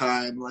long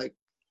time, like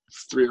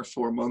 3 or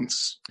 4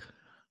 months.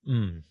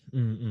 And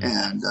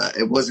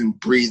it wasn't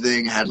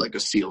breathing. It had like a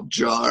sealed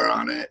jar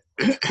on it.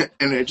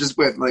 And it just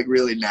went like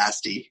really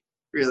nasty,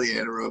 really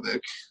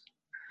anaerobic.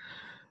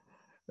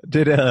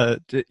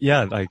 It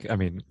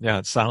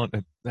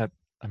sounded that.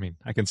 I mean,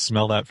 I can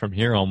smell that from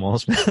here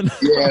almost, man.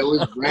 Yeah, it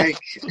was rank.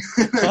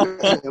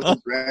 It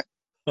was rank.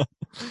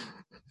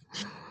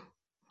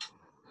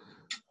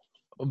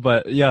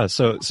 But yeah,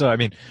 so I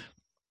mean,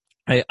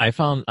 I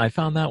found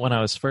that when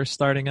I was first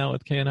starting out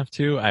with KNF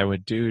too, I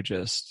would do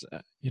just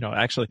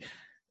actually,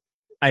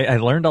 I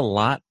learned a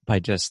lot by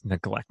just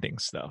neglecting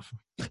stuff.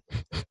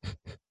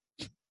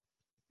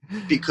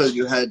 Because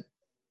you had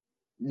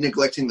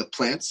neglecting the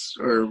plants,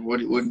 or what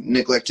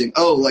neglecting?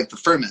 Oh, like the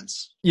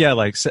ferments. Yeah,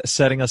 like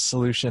setting a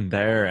solution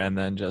there and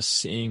then just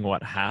seeing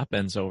what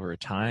happens over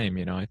time.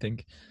 I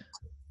think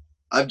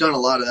I've done a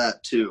lot of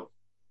that too.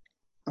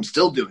 I'm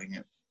still doing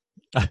it.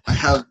 I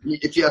have.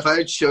 If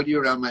I showed you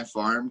around my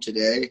farm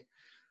today,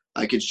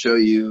 I could show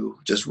you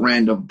just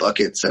random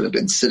buckets that have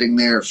been sitting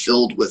there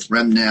filled with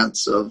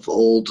remnants of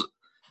old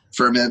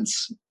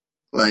ferments,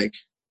 like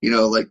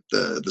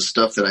the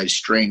stuff that I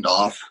strained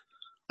off.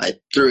 I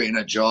threw it in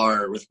a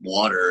jar with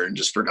water and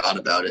just forgot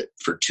about it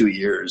for 2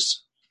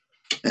 years.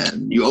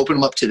 And you open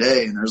them up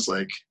today and there's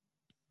like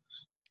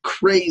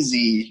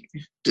crazy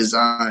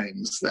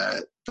designs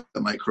that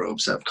the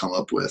microbes have come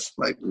up with,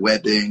 like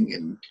webbing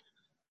and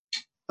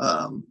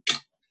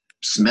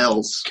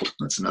smells.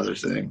 That's another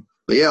thing.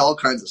 But yeah, all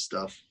kinds of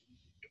stuff.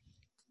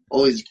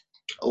 Always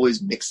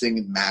mixing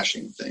and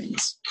mashing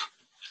things.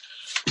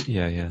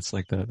 Yeah, it's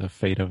like the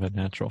fate of a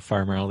natural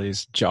farmer. All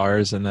these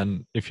jars, and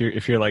then if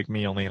you're like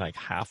me, only like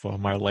half of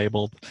them are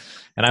labeled.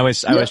 And I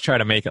always try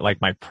to make it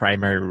like my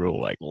primary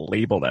rule, like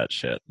label that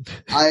shit.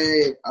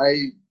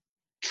 I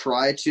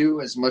try to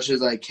as much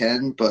as I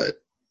can,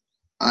 but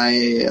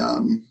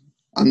I'm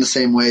the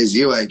same way as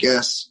you, I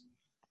guess.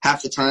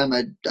 Half the time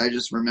I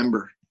just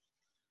remember.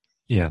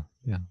 Yeah.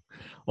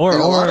 Or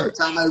a lot of the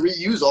time I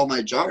reuse all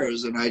my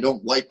jars and I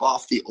don't wipe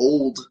off the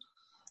old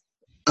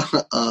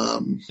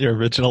your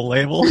original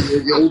label,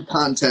 the old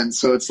content.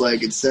 So it's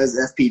like it says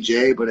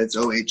FPJ, but it's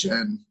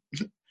OHN.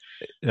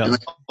 Yeah. And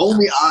like,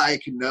 only I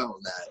can know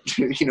that.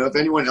 If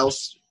anyone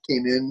else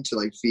came in to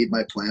like feed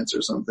my plants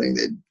or something,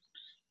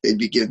 they'd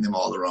be giving them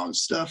all the wrong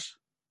stuff.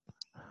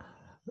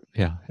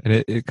 Yeah,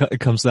 and it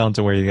comes down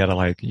to where you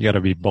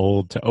gotta be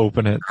bold to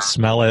open it,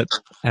 smell it,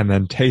 and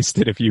then taste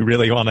it if you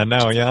really want to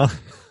know. Yeah.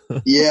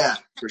 Yeah,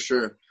 for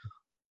sure.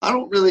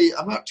 I'm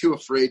not too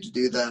afraid to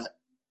do that,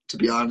 to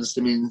be honest.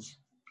 I mean,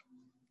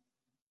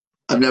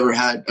 I've never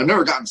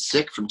gotten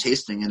sick from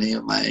tasting any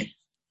of my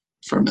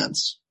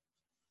ferments.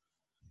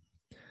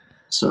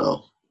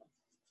 So.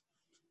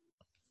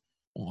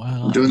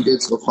 Well, I'm doing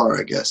good so far,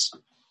 I guess.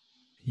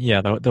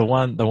 yeah, the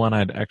one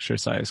I'd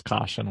exercise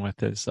caution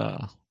with is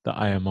the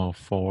IMO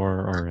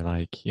 4 or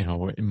like,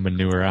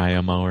 manure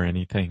IMO or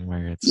anything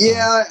where it's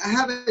Yeah, I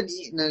haven't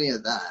eaten any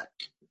of that.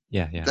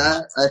 yeah.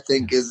 That I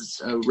think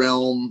is a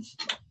realm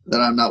that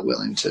I'm not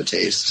willing to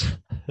taste.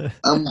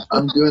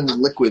 I'm doing the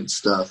liquid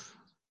stuff.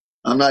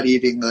 I'm not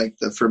eating like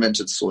the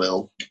fermented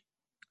soil.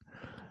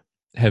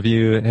 Have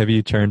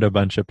you turned a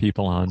bunch of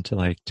people on to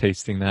like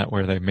tasting that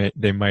where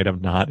they might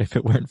have not if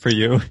it weren't for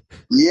you?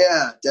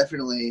 Yeah,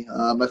 definitely.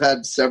 I've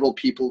had several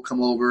people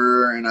come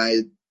over and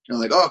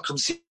like, oh, come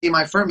see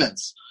my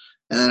ferments.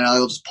 And then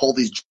I'll just pull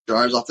these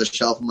jars off the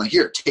shelf. I'm like,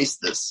 here, taste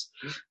this.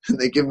 And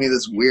they give me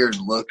this weird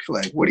look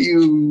like, what are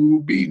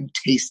you being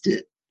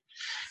tasted?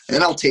 And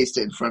then I'll taste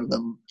it in front of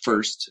them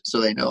first so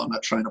they know I'm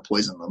not trying to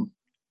poison them.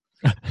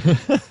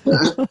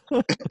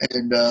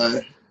 And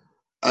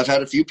I've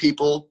had a few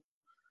people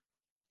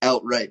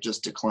outright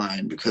just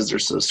decline because they're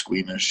so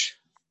squeamish.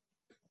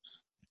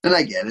 And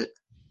I get it.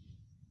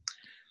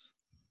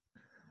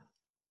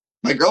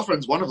 My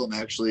girlfriend's one of them,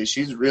 actually.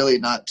 She's really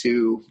not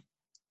too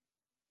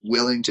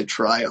willing to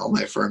try all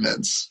my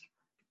ferments.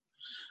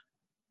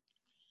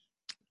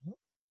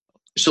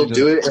 She'll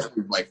do it if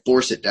we like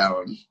force it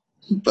down,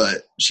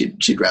 but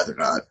she'd rather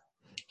not.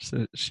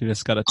 So she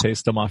just got to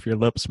taste them off your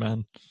lips,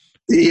 man.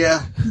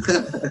 Yeah.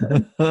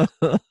 I'm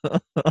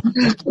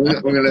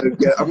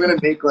gonna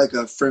make like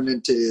a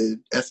fermented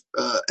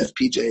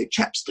FPJ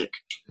chapstick.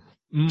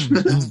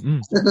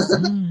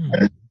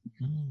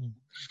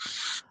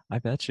 I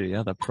bet you,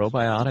 yeah, the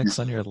probiotics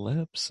on your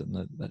lips and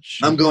that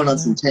shit. I'm going on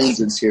some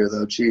tangents here,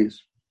 though. Jeez.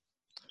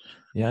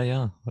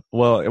 Yeah.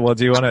 Well,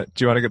 do you want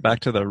to get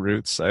back to the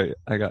roots? I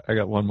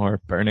got one more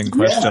burning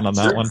question on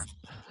that one.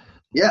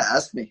 Yeah,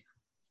 ask me.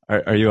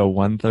 Are you a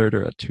 1/3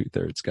 or a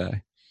 2/3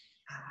 guy?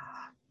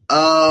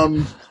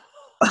 Well,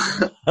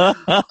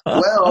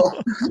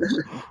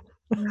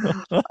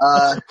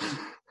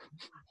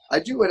 I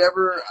do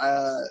whatever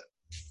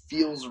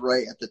feels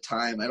right at the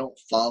time. I don't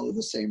follow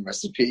the same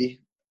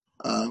recipe.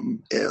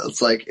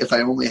 It's like if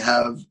I only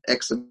have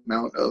X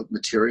amount of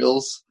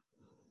materials,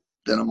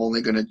 then I'm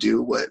only going to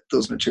do what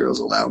those materials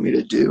allow me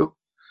to do.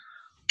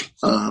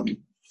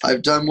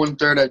 I've done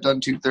 1/3, I've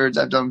done 2/3,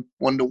 I've done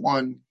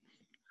 1-to-1,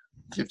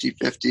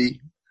 50-50.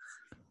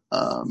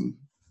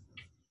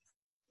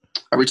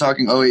 Are we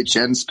talking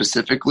OHN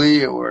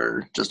specifically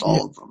or just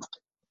all of them?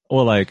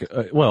 Well,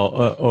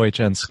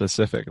 OHN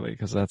specifically,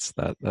 because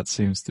that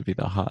seems to be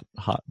the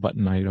hot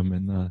button item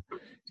in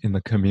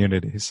the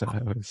community. So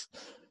I was,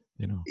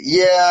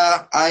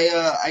 Yeah,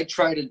 I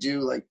try to do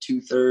like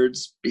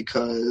 2/3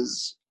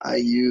 because I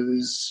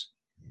use.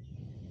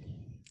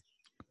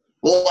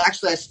 Well,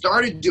 actually, I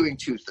started doing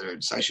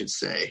 2/3, I should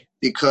say,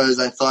 because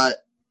I thought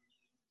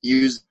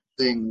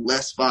using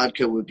less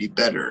vodka would be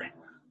better.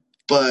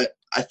 But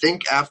I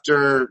think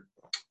after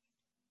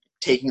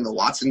taking the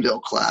Watsonville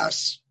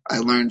class, I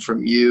learned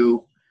from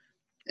you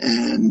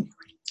and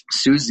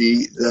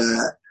Susie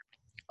that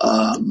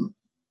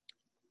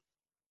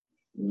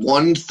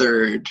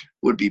 1/3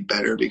 would be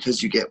better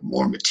because you get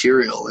more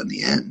material in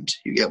the end.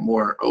 You get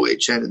more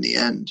OHN in the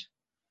end,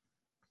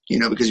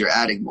 because you're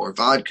adding more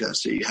vodka.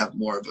 So you have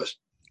more of a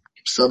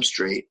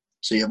substrate.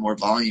 So you have more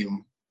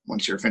volume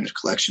once your finished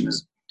collection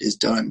is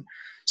done.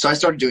 So I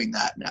started doing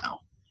that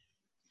now.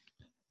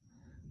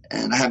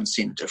 And I haven't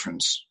seen a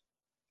difference.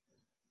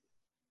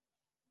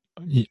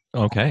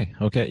 Okay.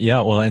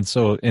 Yeah. Well, and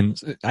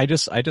I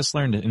just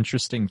learned an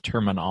interesting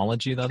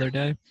terminology the other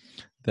day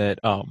that,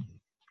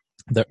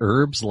 the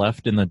herbs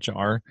left in the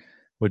jar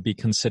would be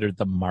considered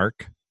the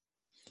mark.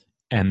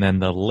 And then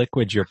the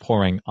liquid you're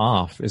pouring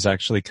off is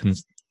actually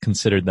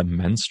considered the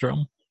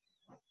menstruum.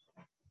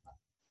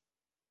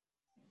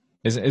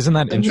 Isn't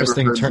that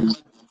interesting?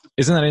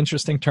 Isn't that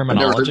interesting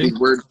terminology?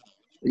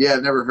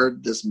 I've never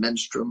heard this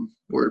menstruum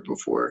word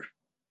before.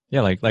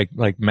 Yeah, like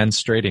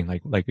menstruating,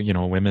 like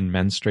women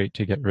menstruate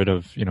to get rid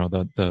of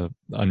the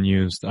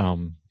unused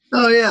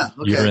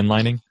uterine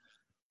lining.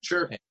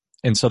 Sure.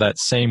 And so that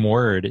same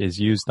word is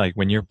used like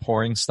when you're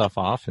pouring stuff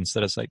off,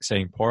 instead of like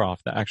saying pour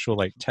off, the actual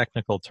like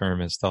technical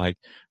term is to like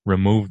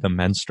remove the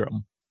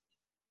menstruum.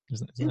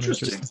 Isn't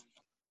interesting?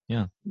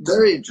 Yeah.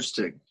 Very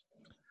interesting.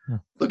 Yeah.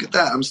 Look at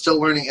that. I'm still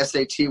learning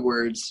SAT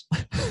words.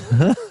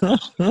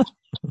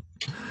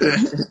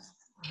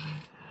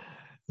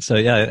 So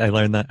yeah, I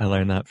learned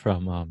that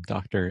from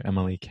Dr.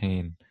 Emily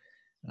Kane.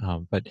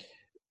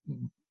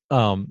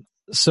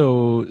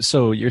 So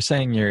you're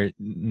saying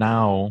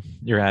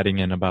you're adding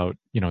in about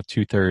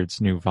 2/3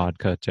 new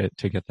vodka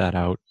to get that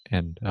out,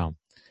 and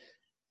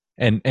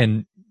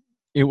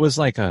it was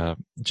like and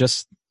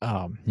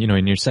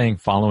you're saying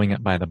following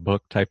it by the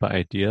book type of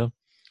idea.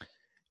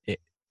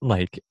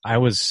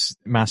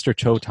 Master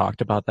Cho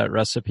talked about that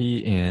recipe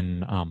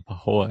in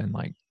Pahoa in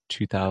like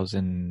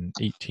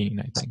 2018,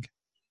 I think.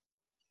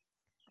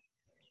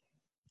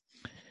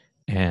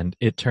 And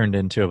it turned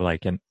into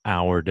like an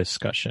hour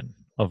discussion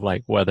of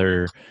like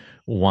whether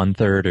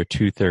 1/3 or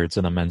 2/3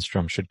 of the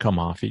menstruum should come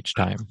off each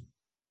time.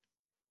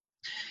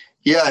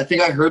 Yeah, I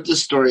think I heard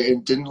this story,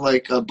 and didn't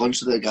like a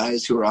bunch of the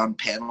guys who were on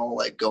panel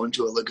like go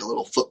into a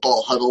little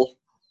football huddle,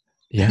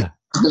 Yeah.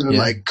 and then Yeah.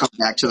 like come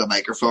back to the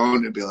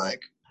microphone and be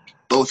like,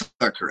 both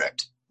are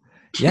correct.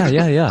 Yeah.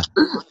 Yeah.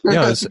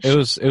 It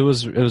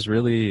was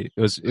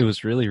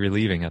really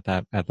relieving at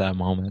that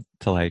moment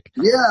to like.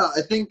 Yeah,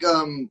 I think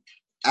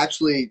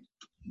actually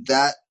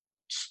that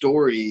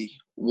story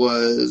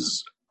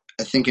was,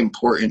 I think,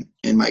 important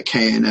in my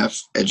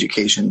KNF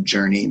education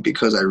journey,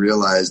 because I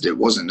realized it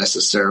wasn't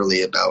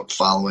necessarily about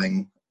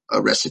following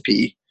a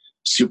recipe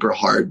super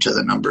hard to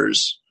the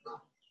numbers.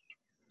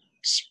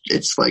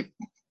 It's like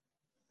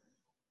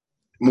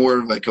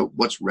more like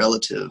what's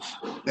relative,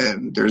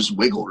 and there's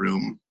wiggle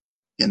room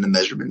in the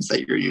measurements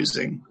that you're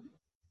using.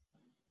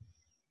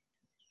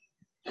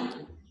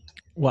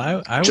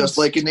 Well, I just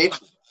like in nature.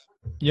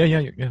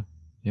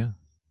 Yeah.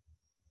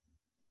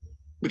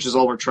 Which is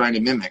all we're trying to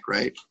mimic,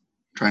 right?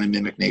 Trying to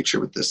mimic nature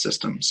with this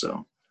system.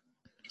 So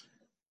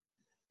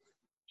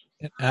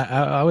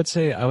I would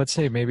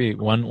say maybe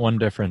one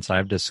difference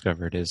I've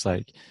discovered is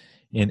like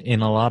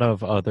in a lot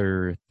of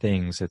other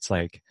things, it's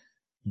like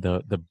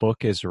the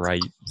book is right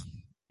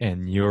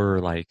and you're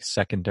like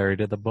secondary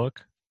to the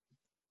book.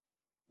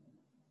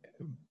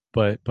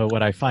 But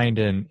what I find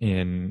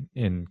in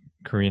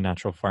Korean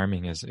natural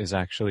farming is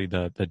actually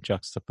the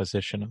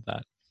juxtaposition of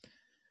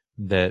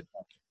that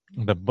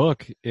the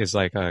book is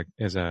like a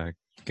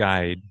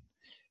guide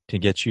to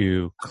get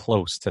you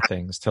close to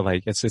things, to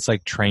like it's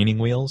like training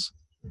wheels.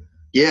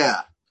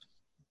 Yeah.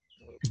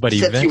 But it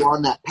sets you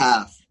on that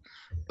path.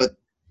 But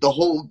the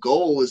whole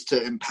goal is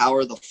to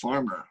empower the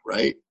farmer,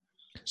 right?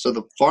 So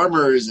the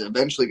farmer is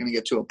eventually going to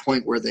get to a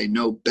point where they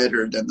know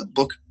better than the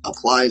book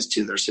applies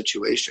to their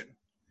situation.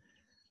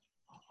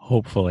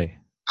 Hopefully.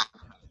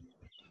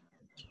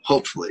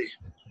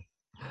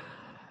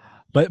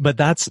 But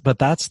that's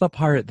the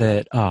part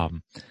that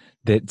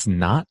that's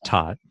not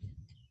taught.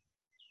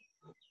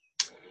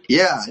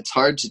 Yeah, it's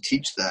hard to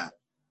teach that.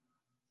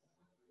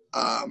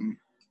 I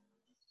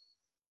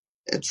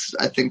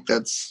think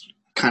that's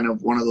kind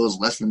of one of those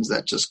lessons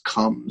that just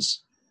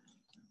comes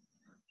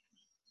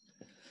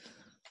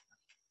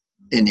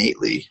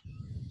innately.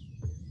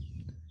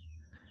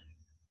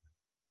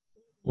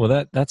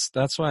 Well,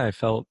 that's why I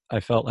felt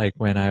like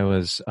when I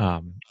was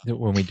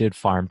when we did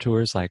farm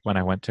tours, like when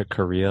I went to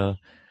Korea,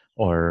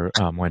 or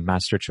when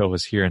Master Cho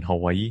was here in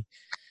Hawaii,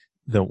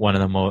 one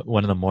of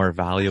the more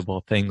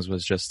valuable things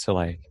was just to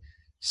like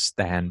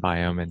stand by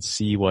him and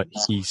see what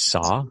he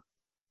saw.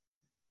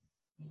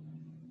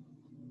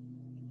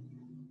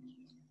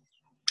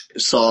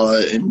 Saw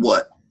in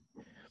what?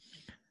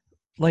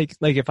 Like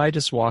if I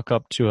just walk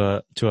up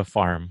to a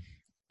farm,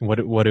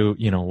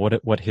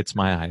 what hits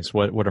my eyes?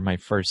 What are my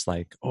first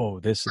like, oh,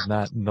 this and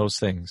that and those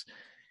things,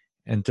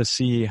 and to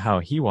see how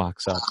he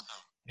walks up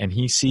and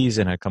he sees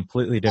in a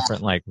completely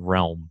different like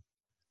realm.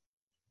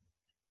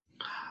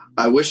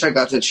 I wish I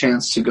got the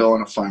chance to go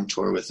on a farm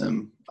tour with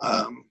him.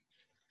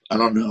 I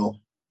don't know.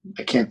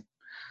 I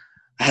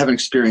haven't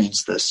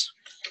experienced this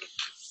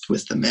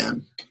with the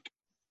man.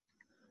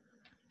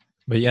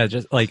 But yeah,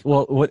 just like,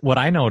 well, what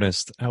I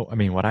noticed, I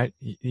mean, what I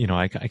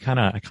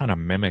kind of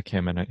mimic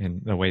him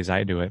in the ways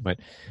I do it, but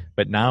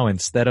now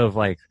instead of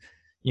like,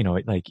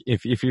 like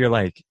if you're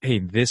like, hey,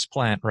 this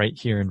plant right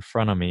here in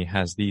front of me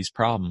has these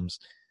problems,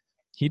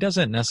 he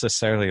doesn't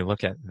necessarily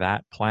look at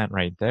that plant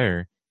right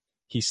there.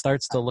 He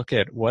starts to look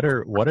at what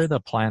are the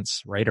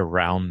plants right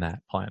around that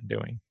plant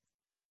doing.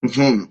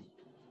 Mm-hmm.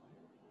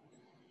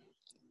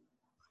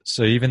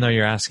 So even though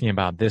you're asking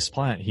about this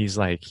plant, he's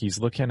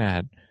looking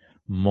at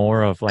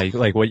more of like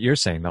what you're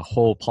saying, the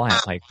whole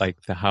plant, like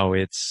how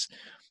its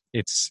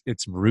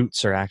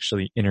roots are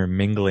actually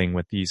intermingling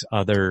with these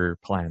other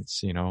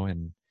plants,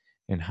 and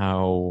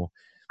how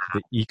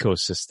the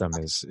ecosystem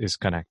is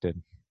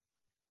connected.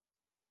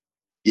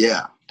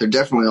 Yeah, they're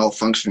definitely all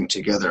functioning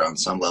together on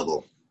some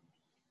level.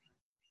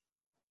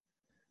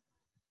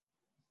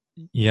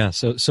 Yeah,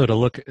 so to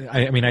look,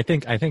 I mean, I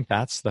think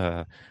that's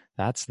the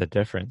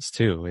difference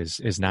too.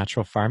 Is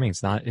natural farming?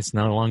 It's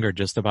no longer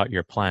just about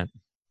your plant.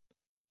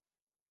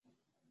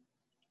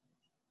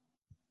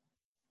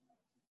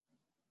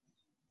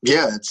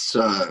 Yeah, it's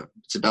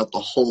about the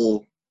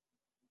whole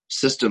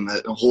system,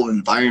 the whole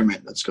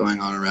environment that's going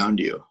on around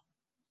you.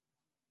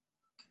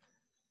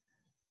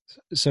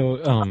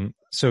 So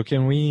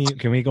can we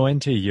go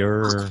into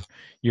your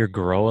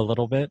grow a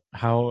little bit?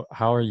 How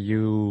are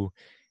you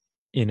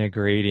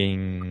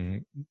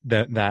integrating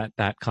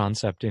that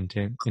concept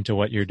into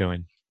what you're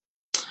doing?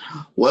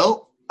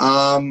 Well,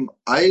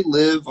 I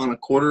live on a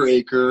 1/4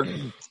 acre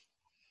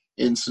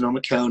in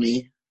Sonoma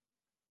County,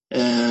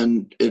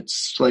 and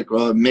it's like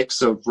a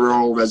mix of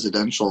rural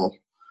residential.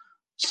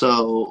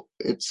 So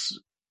it's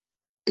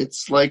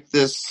like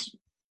this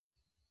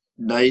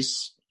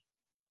nice,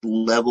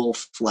 level,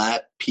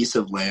 flat piece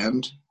of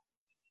land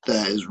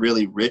that is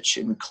really rich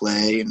in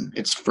clay, and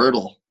it's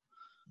fertile.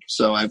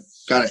 So I've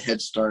got a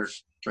head start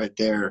right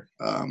there.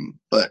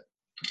 But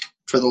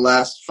for the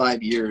last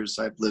 5 years,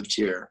 I've lived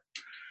here,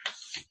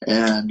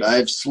 and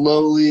I've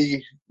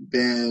slowly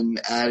been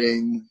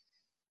adding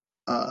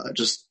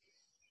just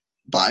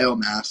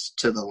biomass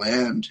to the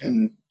land,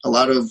 and a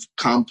lot of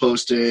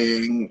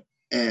composting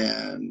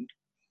and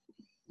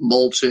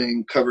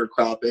mulching, cover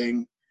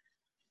cropping,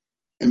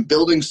 and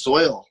building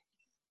soil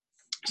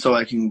so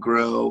I can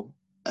grow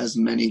as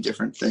many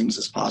different things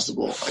as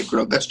possible. I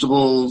grow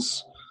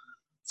vegetables,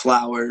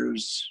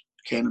 flowers,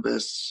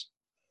 cannabis.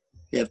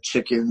 We have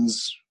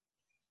chickens.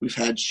 We've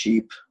had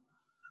sheep.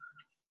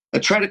 I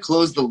try to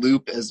close the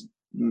loop as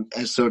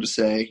so to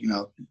say,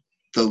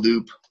 the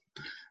loop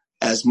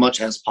as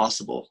much as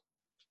possible.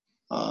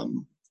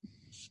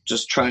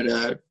 Just try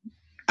to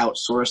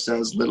outsource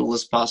as little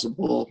as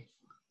possible.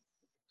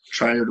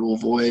 Try to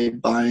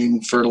avoid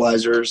buying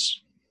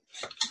fertilizers,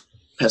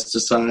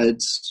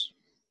 pesticides,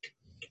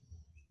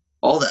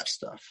 all that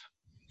stuff.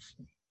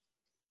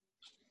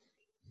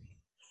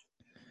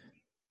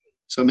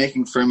 So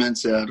making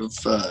ferments out of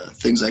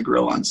things I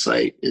grow on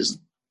site is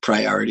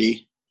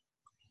priority.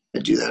 I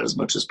do that as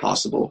much as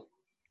possible.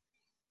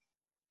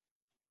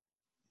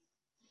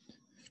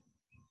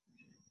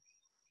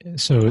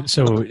 So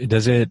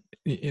does it,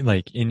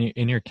 like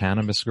in your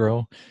cannabis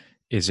grow,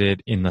 is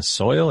it in the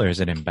soil or is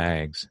it in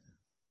bags?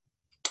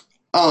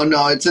 Oh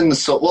no, it's in the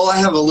soil. Well, I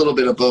have a little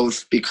bit of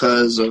both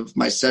because of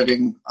my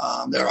setting.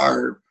 I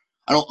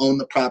don't own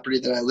the property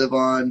that I live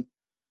on,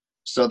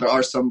 so there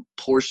are some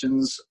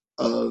portions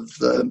of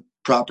the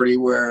property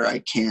where I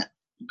can't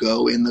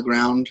go in the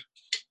ground,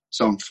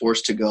 so I'm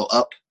forced to go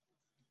up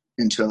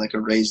into like a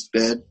raised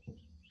bed,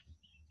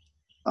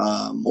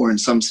 or in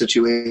some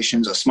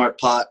situations a smart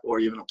pot or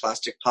even a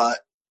plastic pot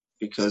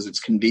because it's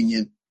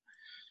convenient.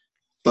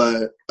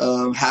 But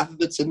half of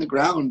it's in the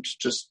ground,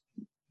 just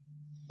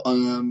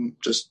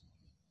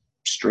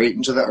straight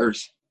into the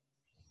earth,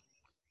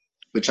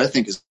 which I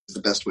think is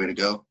the best way to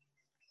go.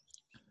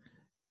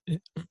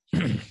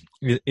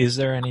 Is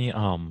there any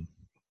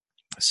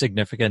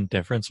significant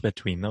difference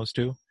between those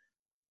two?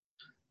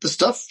 The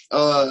stuff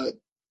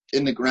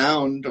in the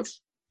ground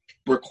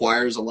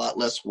requires a lot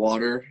less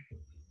water,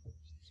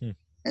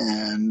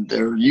 and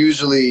they're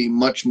usually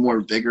much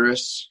more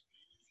vigorous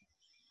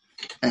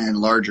and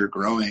larger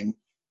growing.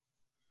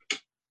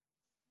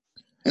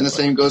 And the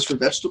same goes for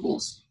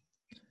vegetables.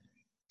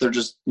 They're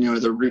just,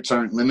 the roots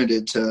aren't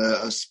limited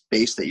to a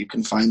space that you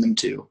can find them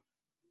to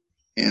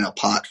in a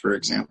pot, for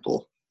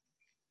example.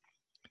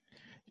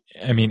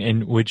 I mean,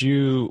 and would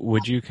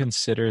you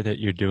consider that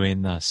you're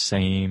doing the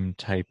same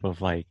type of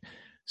like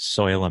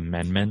soil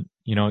amendment?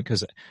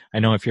 Because I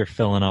know if you're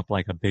filling up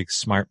like a big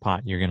smart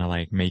pot, you're gonna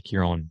like make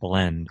your own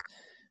blend.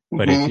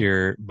 But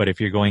Mm-hmm.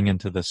 if you're going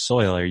into the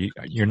soil,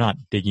 you're not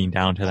digging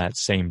down to that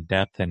same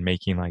depth and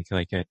making like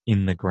an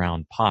in the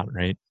ground pot,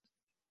 right?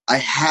 I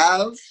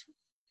have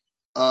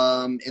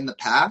in the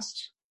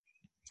past,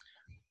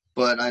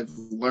 but I've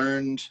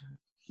learned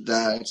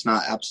that it's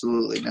not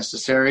absolutely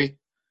necessary.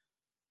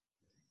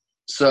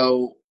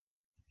 So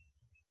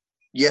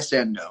yes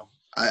and no.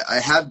 I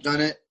have done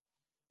it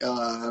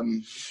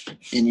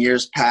in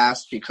years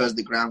past because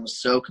the ground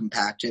was so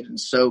compacted and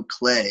so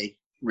clay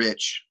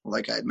rich,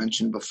 like I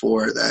mentioned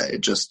before, that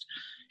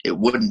it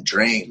wouldn't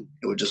drain.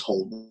 It would just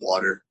hold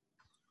water.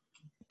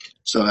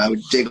 So I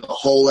would dig a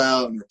hole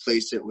out and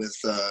replace it with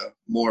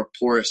more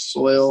porous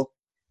soil,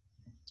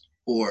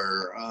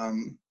 or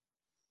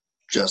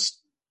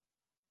just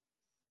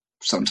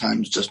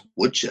sometimes just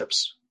wood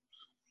chips,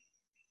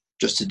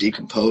 just to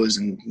decompose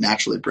and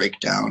naturally break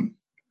down.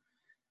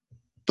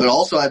 But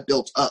also I've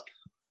built up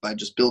by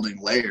just building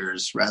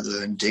layers rather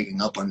than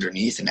digging up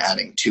underneath and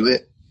adding to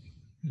it.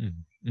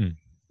 Mm-hmm.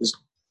 Just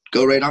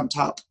go right on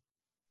top.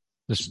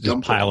 Just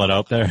pile it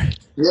up there.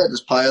 Yeah,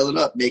 just pile it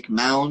up. Make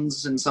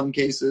mounds in some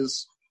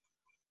cases.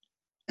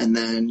 And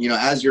then,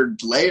 as you're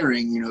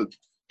layering,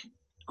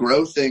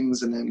 grow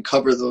things and then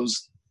cover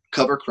those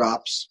cover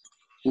crops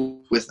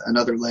with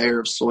another layer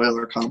of soil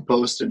or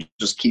compost and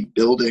just keep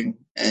building.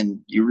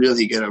 And you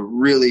really get a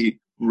really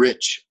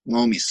rich,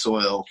 loamy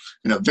soil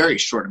in a very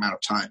short amount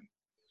of time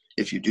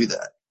if you do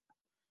that.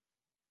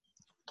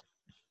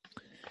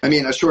 I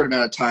mean, a short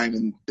amount of time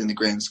in the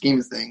grand scheme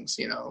of things,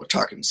 we're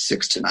talking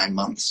 6 to 9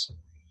 months.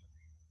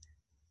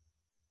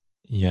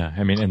 Yeah,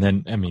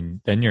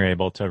 then you're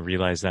able to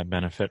realize that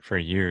benefit for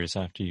years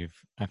after you've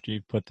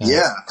put that.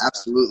 Yeah,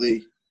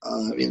 absolutely.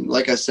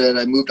 Like I said,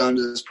 I moved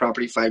onto this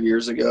property 5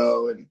 years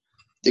ago, and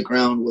the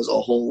ground was a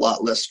whole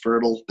lot less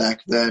fertile back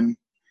then.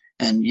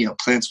 And,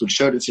 plants would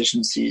show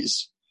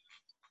deficiencies.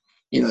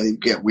 You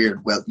get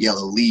weird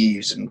yellow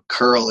leaves and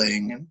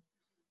curling. And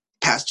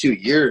past 2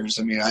 years,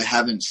 I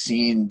haven't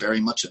seen very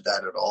much of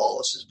that at all.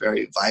 This is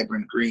very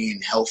vibrant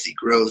green, healthy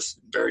growth,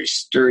 very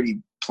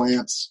sturdy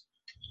plants,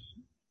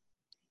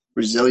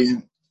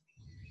 resilient.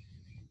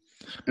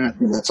 And I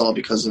think that's all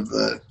because of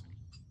the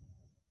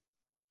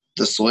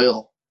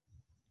soil.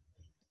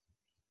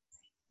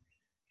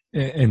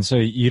 And so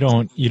you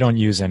don't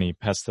use any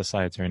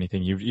pesticides or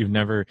anything. You've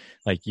never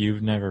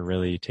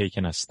really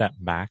taken a step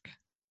back,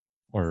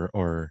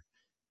 or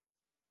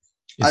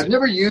I've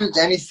never used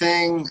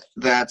anything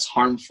that's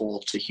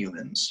harmful to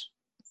humans.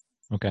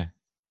 Okay.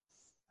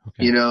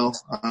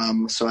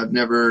 So I've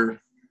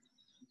never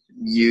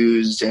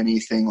used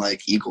anything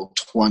like Eagle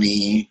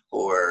 20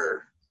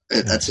 or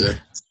that's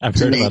I've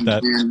heard about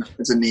that.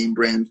 It's a name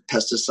brand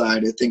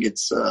pesticide. I think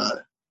it's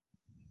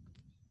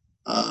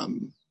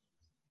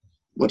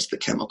what's the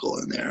chemical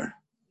in there?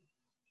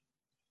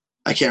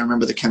 I can't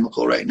remember the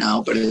chemical right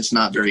now, but it's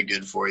not very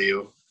good for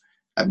you.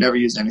 I've never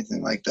used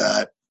anything like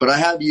that, but I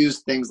have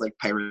used things like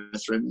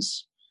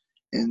pyrethrins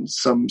in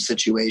some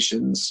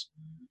situations,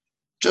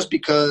 just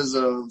because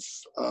of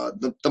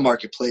the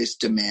marketplace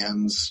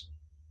demands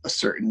a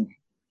certain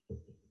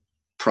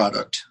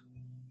product.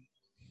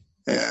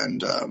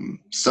 And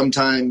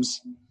sometimes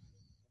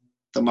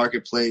the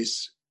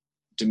marketplace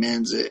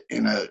demands it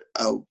in a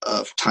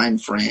time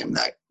frame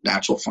that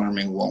natural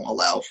farming won't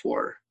allow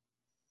for.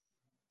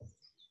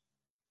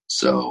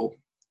 So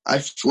I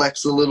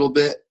flex a little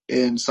bit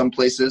in some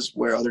places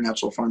where other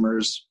natural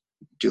farmers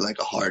do like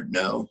a hard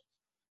no.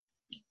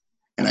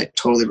 And I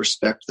totally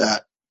respect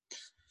that.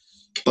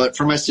 But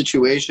for my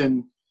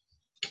situation,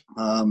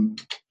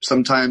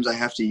 sometimes I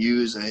have to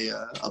use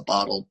a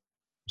bottled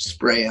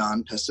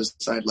spray-on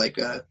pesticide like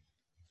a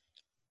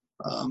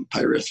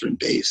pyrethrin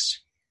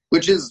base,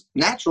 which is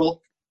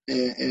natural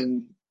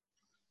in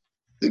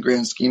the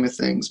grand scheme of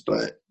things,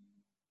 but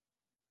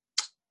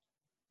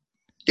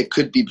it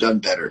could be done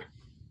better.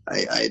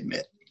 I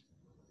admit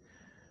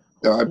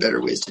there are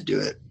better ways to do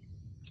it.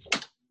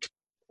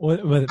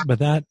 But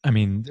that, I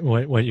mean,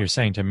 what you're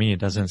saying to me, it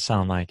doesn't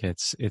sound like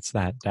it's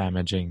that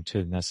damaging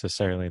to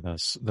necessarily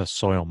the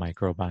soil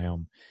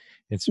microbiome.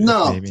 It's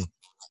maybe,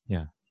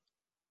 yeah.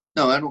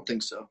 No, I don't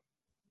think so.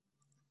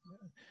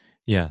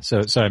 Yeah.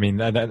 So I mean,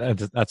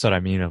 that's what I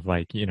mean of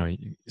like, you know,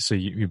 so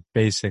you've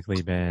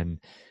basically been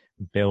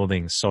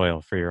building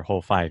soil for your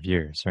whole 5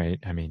 years, right?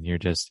 I mean,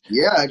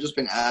 I've just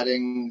been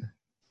adding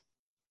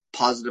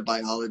positive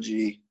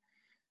biology.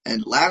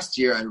 And last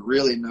year I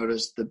really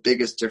noticed the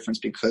biggest difference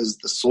because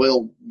the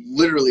soil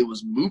literally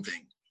was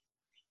moving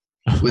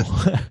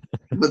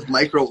with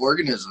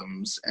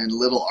microorganisms and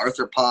little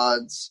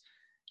arthropods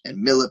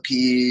and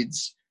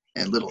millipedes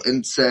and little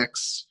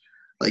insects.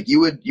 Like you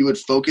would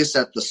focus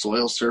at the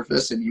soil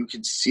surface and you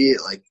could see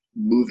it like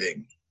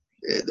moving.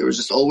 There was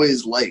just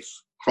always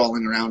life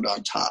crawling around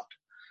on top.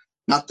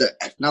 Not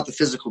the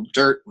physical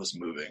dirt was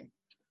moving,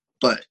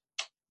 but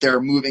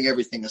they're moving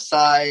everything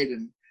aside,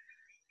 and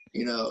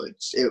you know, it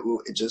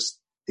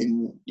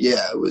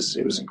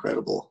was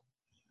incredible.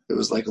 It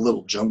was like a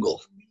little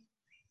jungle.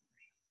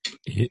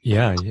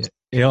 Yeah.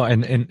 You know,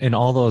 and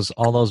all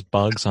those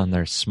bugs on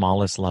their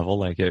smallest level,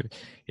 like it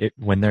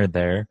when they're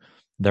there,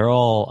 they're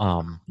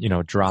all you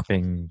know,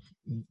 dropping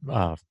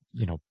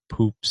you know,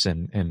 poops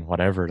and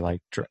whatever,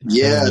 like killing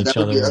each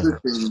other.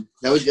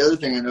 That was the other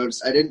thing I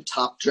noticed. I didn't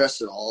top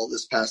dress at all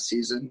this past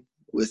season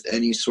with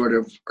any sort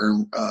of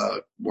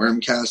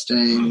worm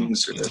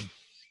castings or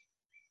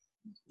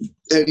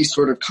any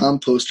sort of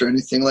compost or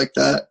anything like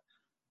that.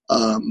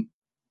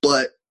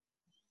 But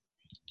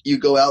you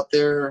go out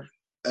there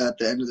at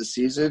the end of the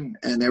season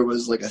and there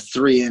was like a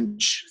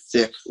 3-inch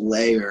thick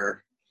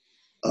layer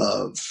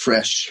of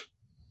fresh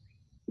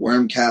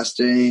worm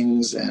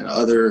castings and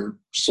other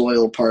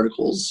soil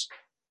particles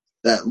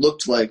that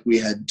looked like we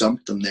had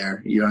dumped them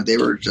there. You know, they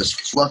were just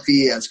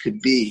fluffy as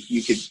could be.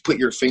 You could put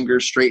your finger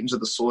straight into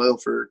the soil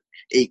for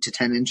 8 to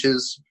 10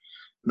 inches,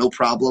 no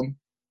problem.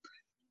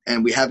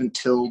 And we haven't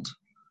tilled,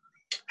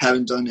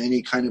 haven't done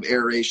any kind of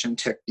aeration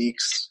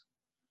techniques,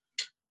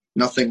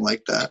 nothing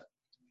like that.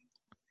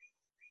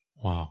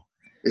 Wow.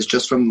 It's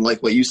just from,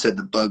 like what you said,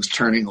 the bugs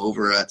turning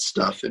over at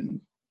stuff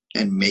and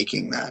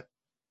making that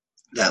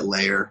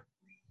layer.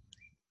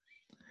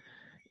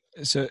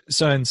 So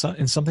in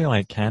something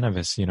like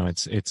cannabis, you know,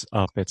 it's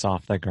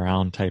off the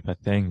ground type of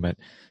thing, but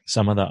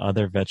some of the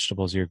other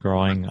vegetables you're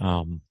growing,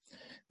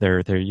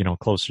 they're you know,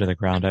 closer to the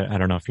ground. I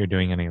don't know if you're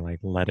doing any like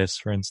lettuce,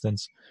 for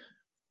instance,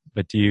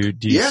 but do you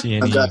see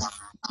any?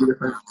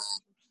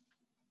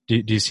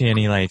 Do you see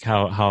any like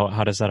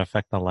how does that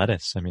affect the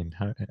lettuce? I mean,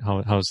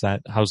 how's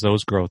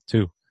those growth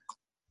too?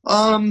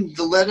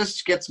 The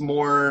lettuce gets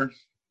more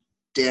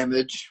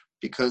damage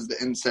because the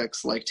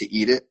insects like to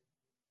eat it.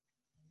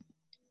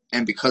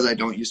 And because I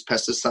don't use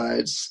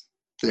pesticides,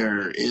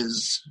 there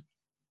is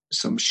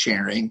some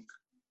sharing,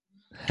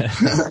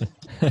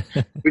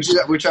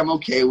 which I'm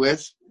okay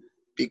with,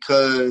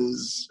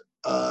 because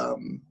a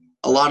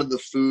lot of the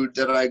food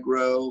that I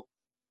grow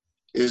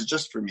is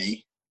just for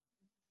me.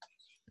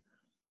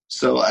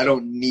 So I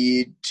don't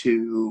need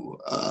to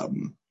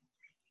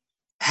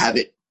have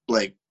it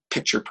like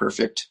picture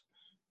perfect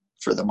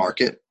for the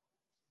market.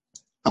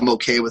 I'm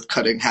okay with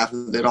cutting half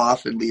of it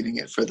off and leaving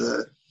it for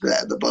the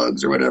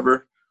bugs or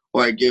whatever.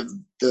 Or I give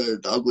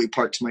the ugly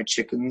part to my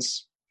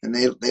chickens, and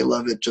they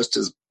love it just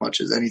as much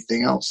as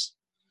anything else.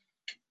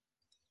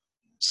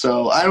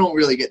 So I don't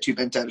really get too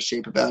bent out of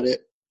shape about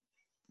it.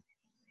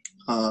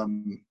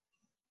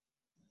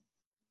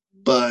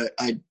 But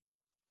I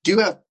do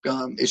have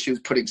issues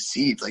putting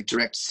seeds, like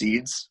direct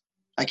seeds.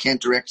 I can't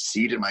direct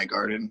seed in my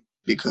garden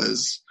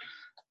because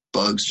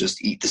bugs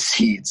just eat the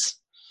seeds.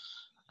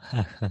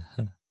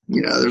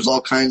 You know, there's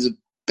all kinds of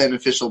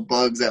beneficial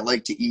bugs that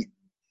like to eat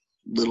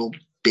little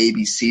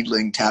baby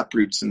seedling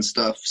taproots and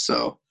stuff.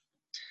 So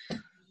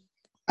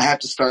I have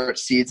to start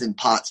seeds in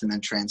pots and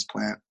then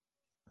transplant.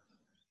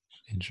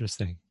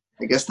 Interesting.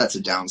 I guess that's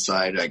a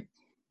downside,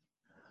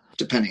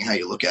 depending how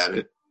you look at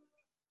it.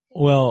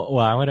 Well,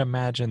 I would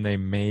imagine they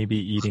may be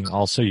eating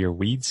also your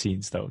weed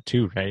seeds though,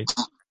 too, right?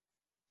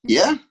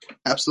 Yeah,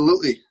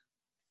 absolutely.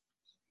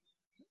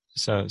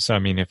 So I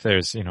mean, if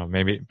there's,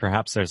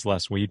 perhaps there's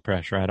less weed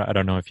pressure. I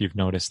don't know if you've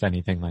noticed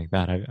anything like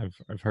that.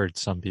 I've heard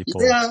some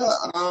people. Yeah,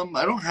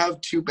 I don't have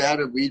too bad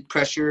of weed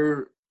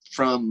pressure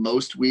from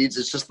most weeds.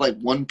 It's just like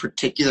one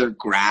particular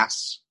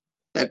grass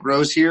that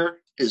grows here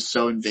is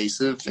so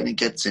invasive, and it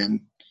gets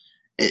in.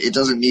 It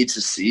doesn't need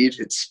to seed.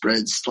 It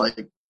spreads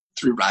like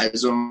through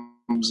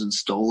rhizomes and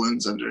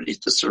stolons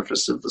underneath the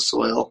surface of the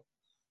soil.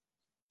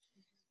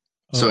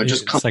 So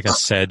it's like a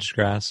sedge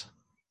grass.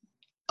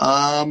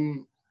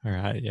 Or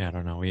I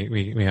don't know.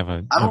 We have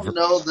a. I don't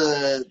know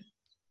the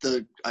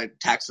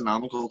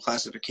taxonomical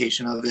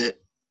classification of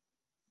it,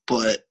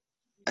 but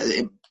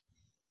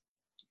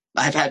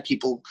I've had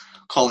people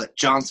call it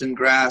Johnson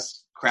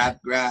grass,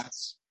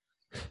 crabgrass,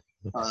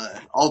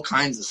 all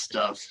kinds of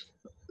stuff.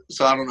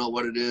 So I don't know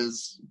what it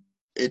is.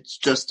 It's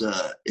just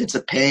it's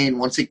a pain.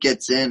 Once it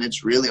gets in,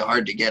 it's really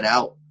hard to get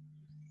out,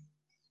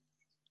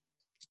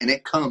 and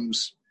it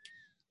comes.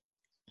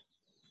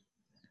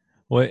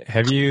 What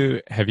have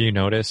you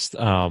noticed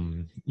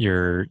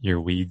your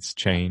weeds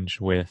change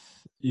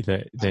with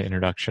the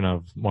introduction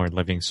of more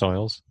living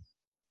soils?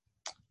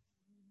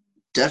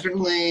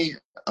 Definitely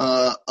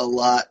a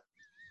lot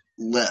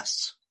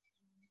less.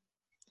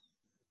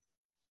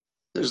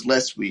 There's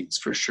less weeds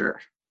for sure.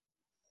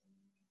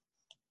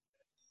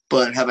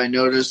 But have I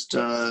noticed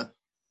there's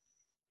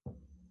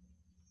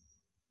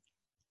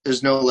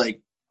no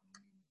like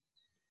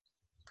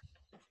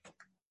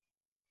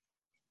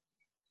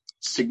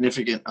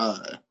significant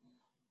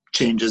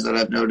changes that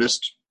I've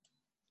noticed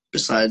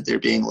besides there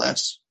being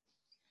less?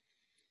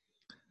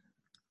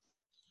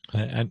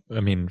 I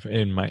mean,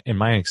 in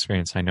my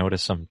experience, I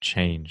notice some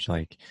change.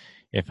 Like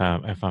if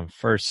I'm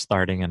first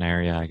starting an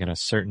area, I get a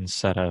certain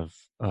set of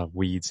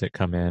weeds that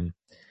come in,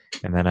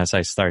 and then as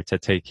I start to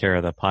take care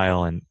of the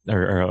pile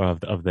or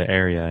of the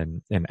area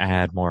and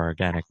add more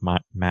organic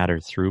matter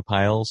through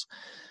piles,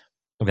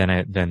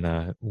 then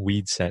the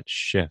weed set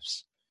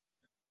shifts.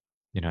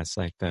 It's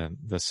like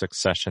the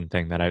succession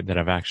thing that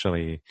I've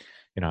actually,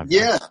 I've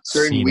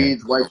certain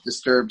weeds like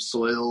disturbed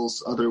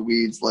soils, other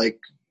weeds like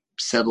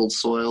settled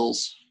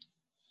soils.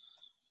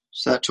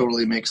 So that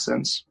totally makes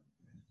sense.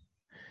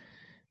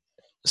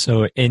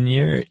 So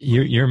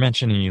you're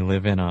mentioning you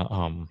live in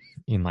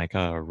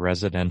a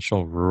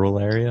residential rural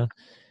area.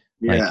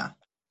 Yeah.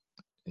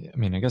 I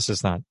mean, I guess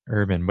it's not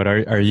urban, but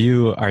are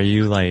you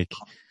like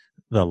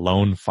the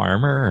lone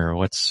farmer, or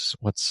what's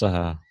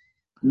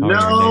no,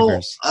 are your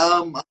neighbors?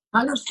 I'm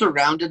kind of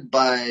surrounded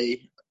by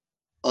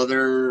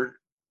other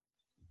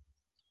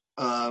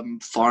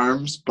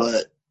farms,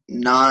 but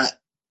not.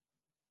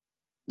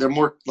 They're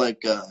more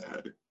like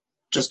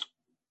just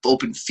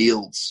open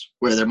fields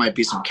where there might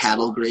be some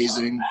cattle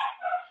grazing.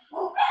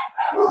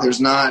 There's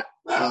not,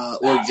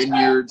 or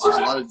vineyards. There's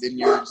a lot of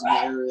vineyards in the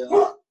area.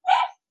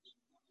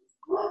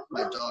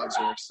 My dogs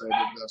are excited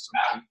about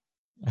something.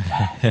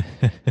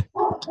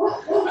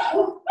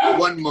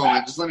 One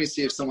moment. Just let me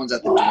see if someone's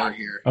at the door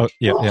here. Oh,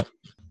 yeah.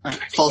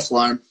 False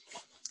alarm.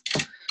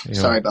 Yeah.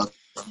 Sorry about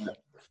that.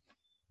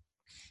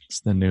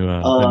 It's the new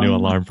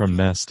alarm from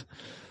Nest.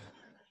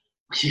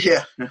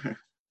 Yeah.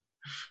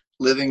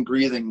 Living,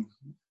 breathing.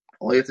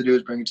 All you have to do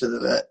is bring it to the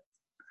vet.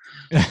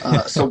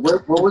 So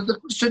what was the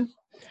question?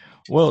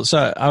 Well,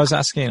 so I was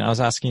asking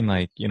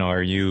like,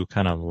 are you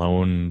kind of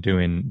lone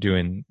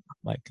doing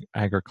like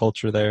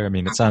agriculture there? I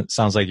mean, it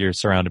sounds like you're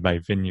surrounded by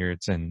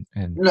vineyards and.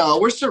 No,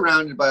 we're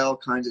surrounded by all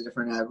kinds of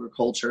different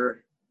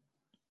agriculture.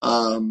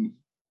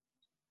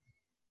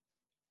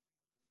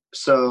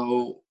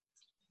 So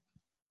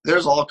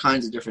there's all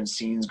kinds of different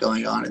scenes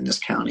going on in this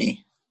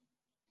county.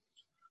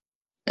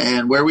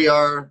 And where we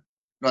are,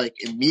 like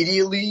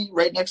immediately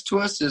right next to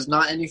us is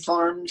not any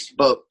farms,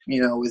 but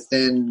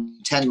within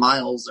 10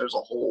 miles there's a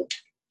whole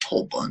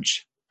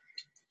bunch.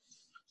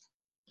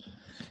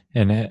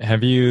 And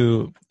have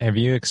you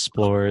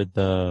explored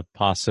the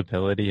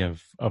possibility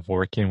of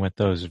working with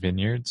those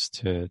vineyards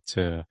to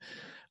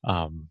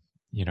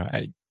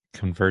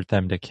convert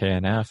them to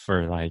KNF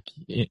or like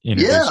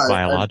introduce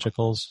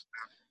biologicals?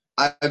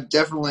 I've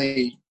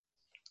definitely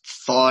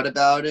thought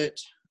about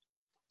it.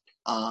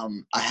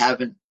 I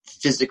haven't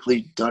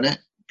physically done it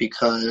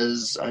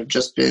because I've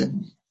just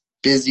been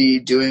busy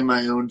doing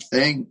my own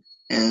thing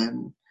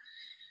and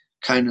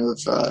kind of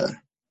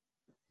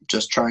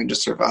just trying to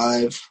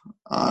survive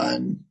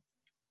on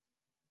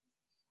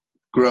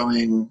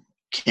growing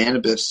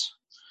cannabis.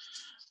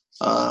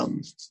 I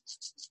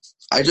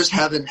just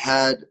haven't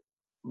had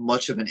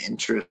much of an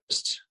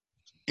interest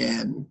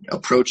in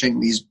approaching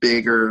these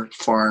bigger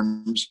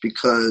farms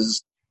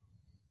because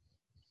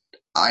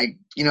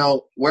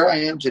where I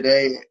am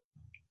today,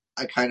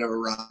 I kind of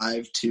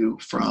arrived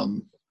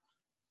from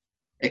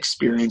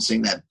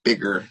experiencing that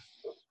bigger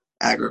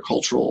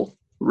agricultural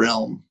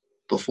realm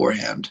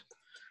beforehand.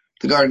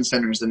 The garden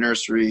centers, the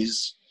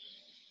nurseries,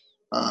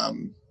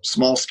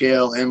 small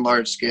scale and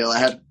large scale. I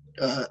had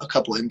a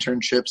couple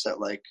internships at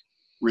like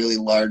really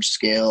large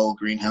scale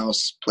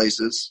greenhouse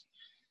places.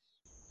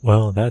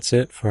 Well, that's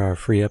it for our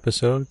free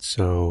episode.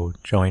 So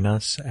join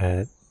us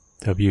at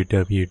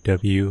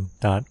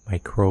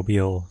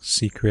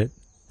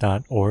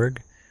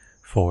www.microbialsecret.org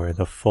for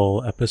the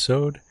full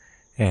episode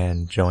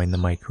and join the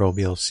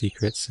Microbial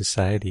Secret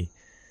Society.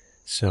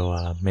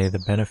 So may the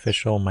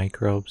beneficial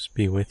microbes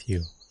be with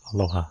you.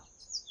 Aloha.